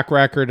a track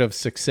record of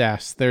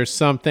success. There's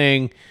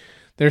something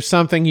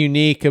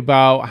unique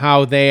about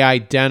how they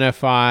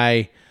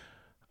identify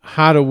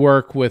how to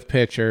work with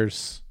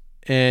pitchers,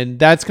 and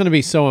that's going to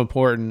be so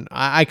important.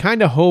 I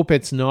kind of hope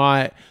it's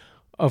not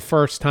a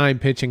first-time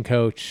pitching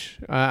coach.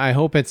 I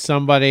hope it's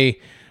somebody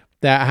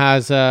that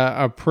has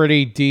a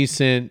pretty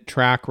decent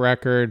track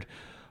record.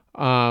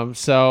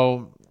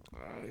 So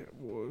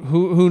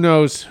who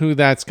knows who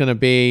that's going to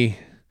be?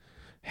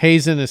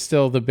 Hazen is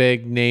still the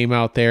big name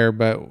out there,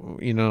 but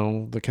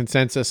the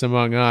consensus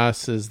among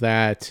us is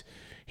that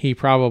he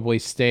probably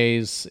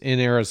stays in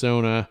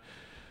Arizona.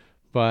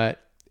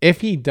 But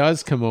if he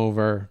does come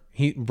over,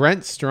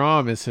 Brent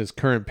Strom is his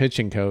current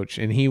pitching coach,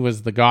 and he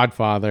was the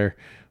godfather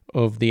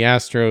of the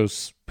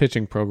Astros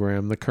pitching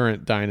program, the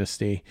current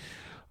dynasty.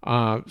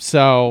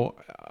 So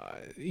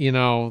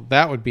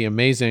that would be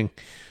amazing.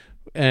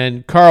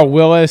 And Carl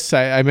Willis,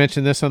 I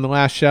mentioned this on the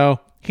last show.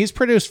 He's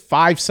produced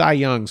 5 Cy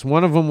Youngs.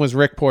 One of them was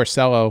Rick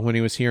Porcello when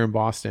he was here in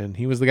Boston.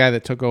 He was the guy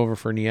that took over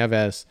for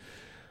Nieves.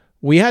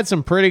 We had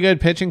some pretty good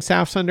pitching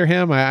staffs under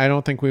him. I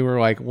don't think we were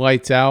like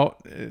lights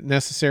out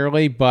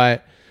necessarily,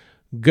 but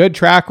good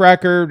track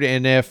record.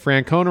 And if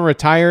Francona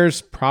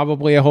retires,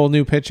 probably a whole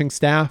new pitching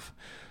staff.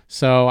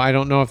 So I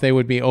don't know if they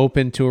would be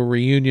open to a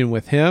reunion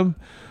with him,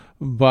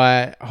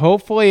 but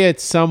hopefully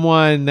it's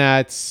someone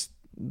that's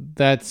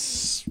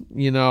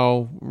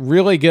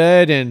really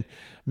good and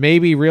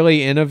maybe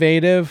really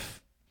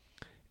innovative.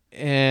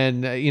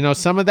 And,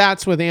 some of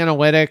that's with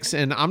analytics.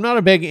 And I'm not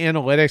a big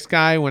analytics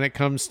guy when it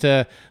comes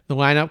to the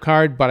lineup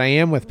card, but I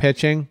am with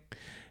pitching.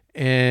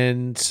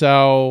 And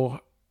so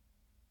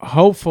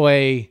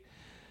hopefully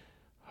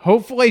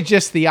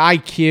just the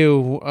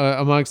IQ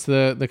amongst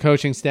the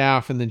coaching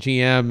staff and the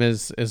GM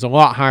is a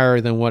lot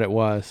higher than what it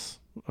was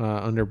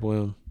under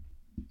Bloom.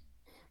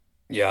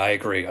 Yeah, I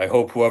agree. I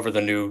hope whoever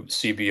the new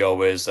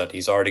CBO is, that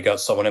he's already got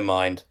someone in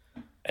mind,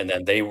 and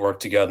then they work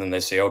together and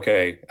they say,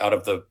 okay,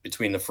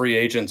 between the free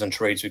agents and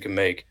trades we can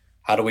make,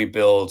 how do we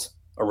build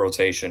a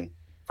rotation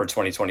for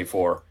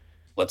 2024?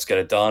 Let's get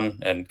it done.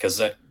 And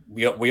because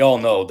we all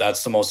know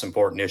that's the most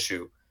important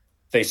issue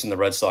facing the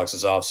Red Sox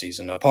this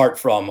offseason, apart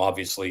from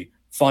obviously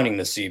finding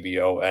the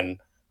CBO and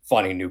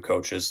finding new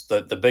coaches.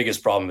 The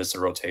biggest problem is the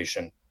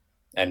rotation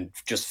and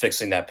just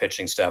fixing that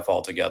pitching staff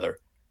altogether.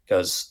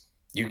 Because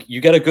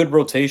you get a good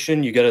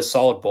rotation, you get a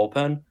solid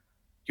bullpen,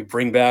 you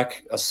bring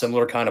back a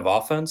similar kind of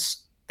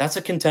offense, that's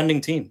a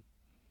contending team.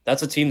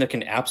 That's a team that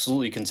can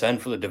absolutely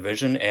contend for the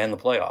division and the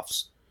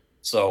playoffs.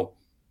 So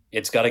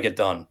it's got to get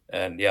done.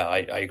 And yeah, I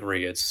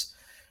agree. It's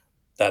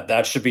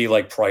that should be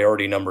like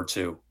priority number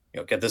 2.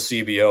 Get the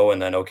CBO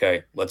and then,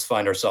 okay, let's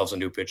find ourselves a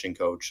new pitching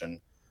coach and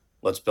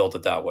let's build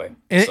it that way.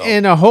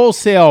 And a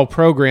wholesale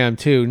program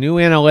too. New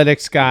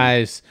analytics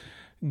guys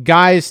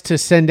to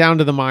send down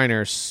to the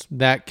minors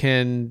that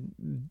can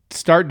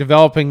start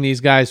developing these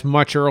guys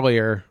much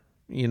earlier,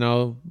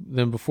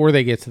 than before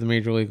they get to the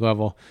major league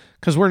level.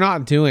 Because we're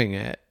not doing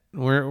it.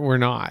 We're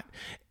not.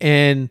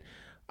 And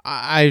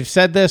I've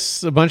said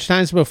this a bunch of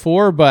times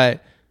before,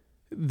 but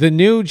the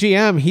new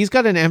GM, he's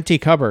got an empty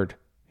cupboard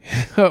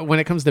when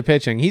it comes to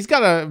pitching. He's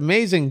got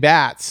amazing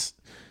bats,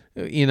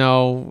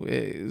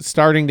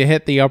 starting to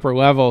hit the upper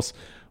levels.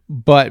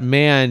 But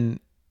man,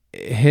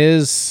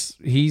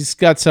 he's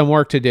got some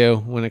work to do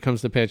when it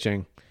comes to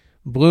pitching.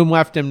 Bloom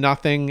left him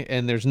nothing,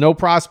 and there's no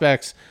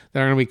prospects that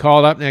are going to be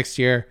called up next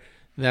year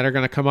that are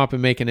going to come up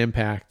and make an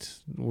impact.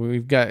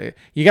 You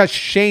got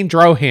Shane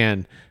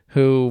Drohan,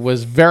 who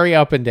was very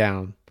up and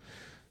down.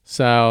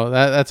 So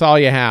that's all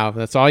you have.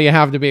 That's all you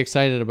have to be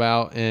excited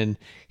about, and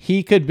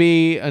he could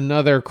be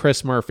another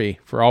Chris Murphy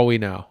for all we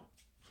know.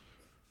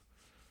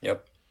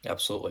 Yep,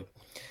 absolutely.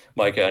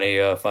 Mike,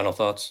 any final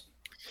thoughts?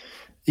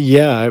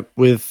 Yeah,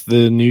 with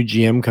the new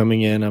GM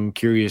coming in, I'm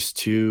curious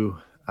too.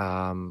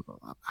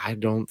 I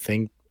don't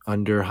think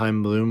under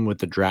Chaim Bloom with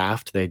the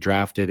draft, they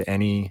drafted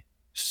any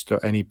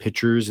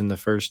pitchers in the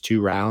first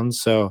 2 rounds.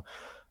 So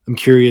I'm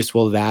curious,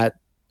 will that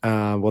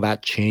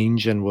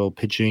change, and will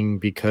pitching,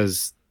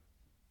 because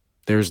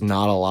there's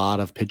not a lot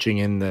of pitching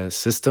in the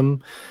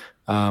system.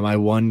 I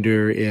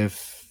wonder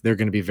if they're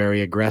going to be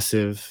very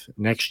aggressive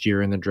next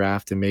year in the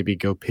draft and maybe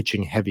go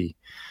pitching heavy.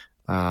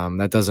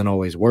 That doesn't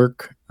always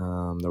work.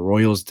 The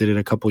Royals did it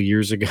a couple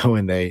years ago,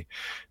 and they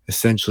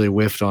essentially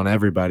whiffed on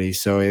everybody.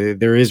 So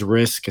there is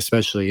risk,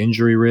 especially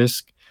injury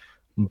risk.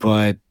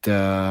 But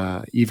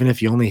even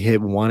if you only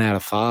hit 1 out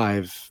of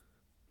 5,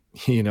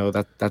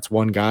 that's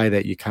one guy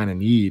that you kind of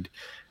need.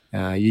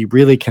 You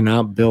really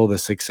cannot build a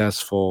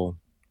successful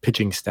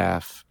pitching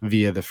staff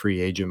via the free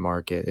agent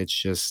market. It's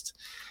just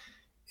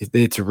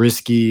it's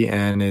risky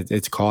and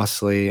it's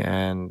costly.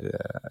 And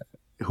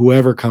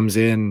whoever comes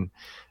in,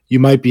 you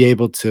might be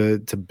able to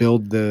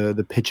build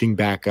the pitching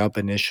back up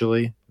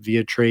initially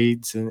via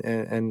trades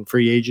and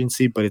free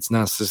agency, but it's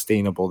not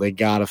sustainable. They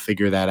got to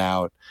figure that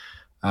out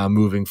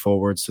moving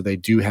forward. So they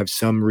do have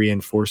some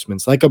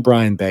reinforcements, like a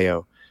Brian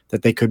Bello,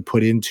 that they could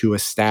put into a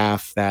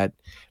staff that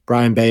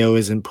Brian Bello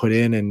isn't put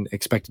in and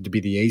expected to be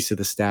the ace of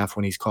the staff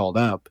when he's called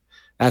up.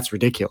 That's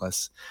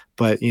ridiculous.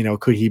 But,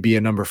 could he be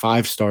a number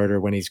 5 starter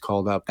when he's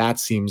called up? That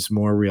seems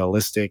more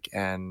realistic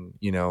and,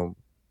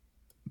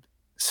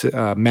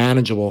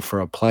 manageable for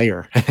a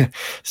player.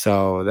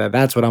 So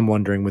that's what I'm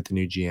wondering with the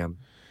new GM.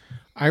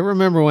 I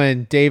remember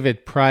when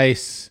David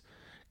Price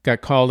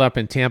got called up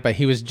in Tampa,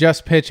 he was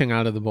just pitching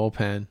out of the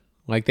bullpen.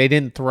 Like, they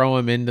didn't throw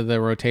him into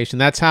the rotation.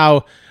 That's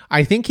how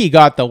I think he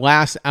got the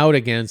last out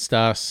against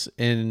us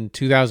in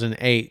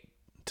 2008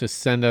 to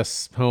send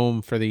us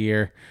home for the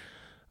year.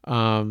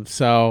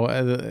 So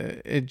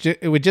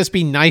it would just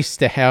be nice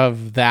to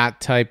have that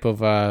type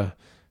of a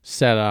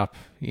setup,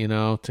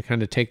 to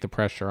kind of take the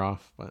pressure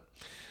off. But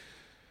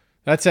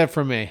that's it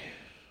for me.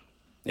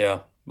 Yeah,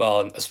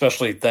 Well, and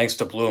especially thanks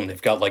to Bloom,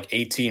 they've got like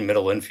 18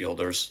 middle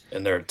infielders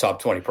in their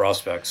top 20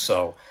 prospects.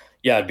 So,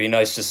 yeah, it'd be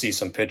nice to see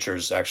some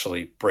pitchers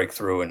actually break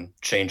through and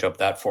change up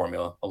that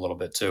formula a little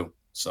bit too.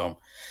 So,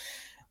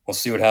 we'll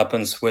see what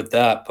happens with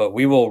that. But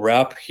we will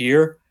wrap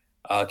here.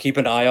 Keep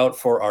an eye out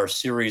for our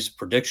series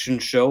prediction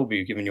show. We'll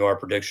be giving you our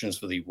predictions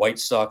for the White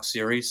Sox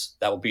series.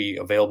 That will be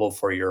available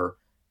for your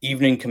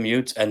evening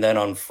commute. And then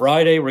on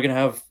Friday, we're going to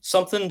have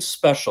something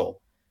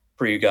special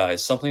for you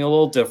guys, something a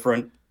little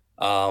different.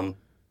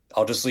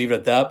 I'll just leave it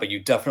at that, but you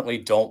definitely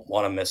don't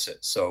want to miss it.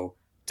 So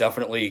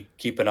definitely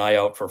keep an eye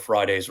out for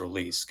Friday's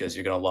release because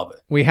you're going to love it.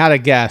 We had a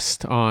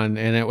guest on,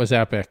 and it was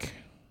epic.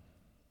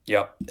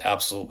 Yep,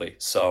 absolutely.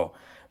 So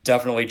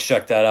definitely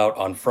check that out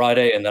on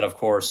Friday. And then, of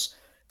course,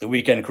 the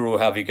weekend crew will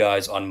have you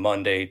guys on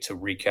Monday to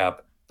recap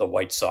the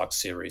White Sox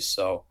series.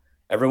 So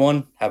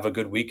everyone, have a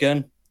good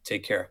weekend.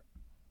 Take care.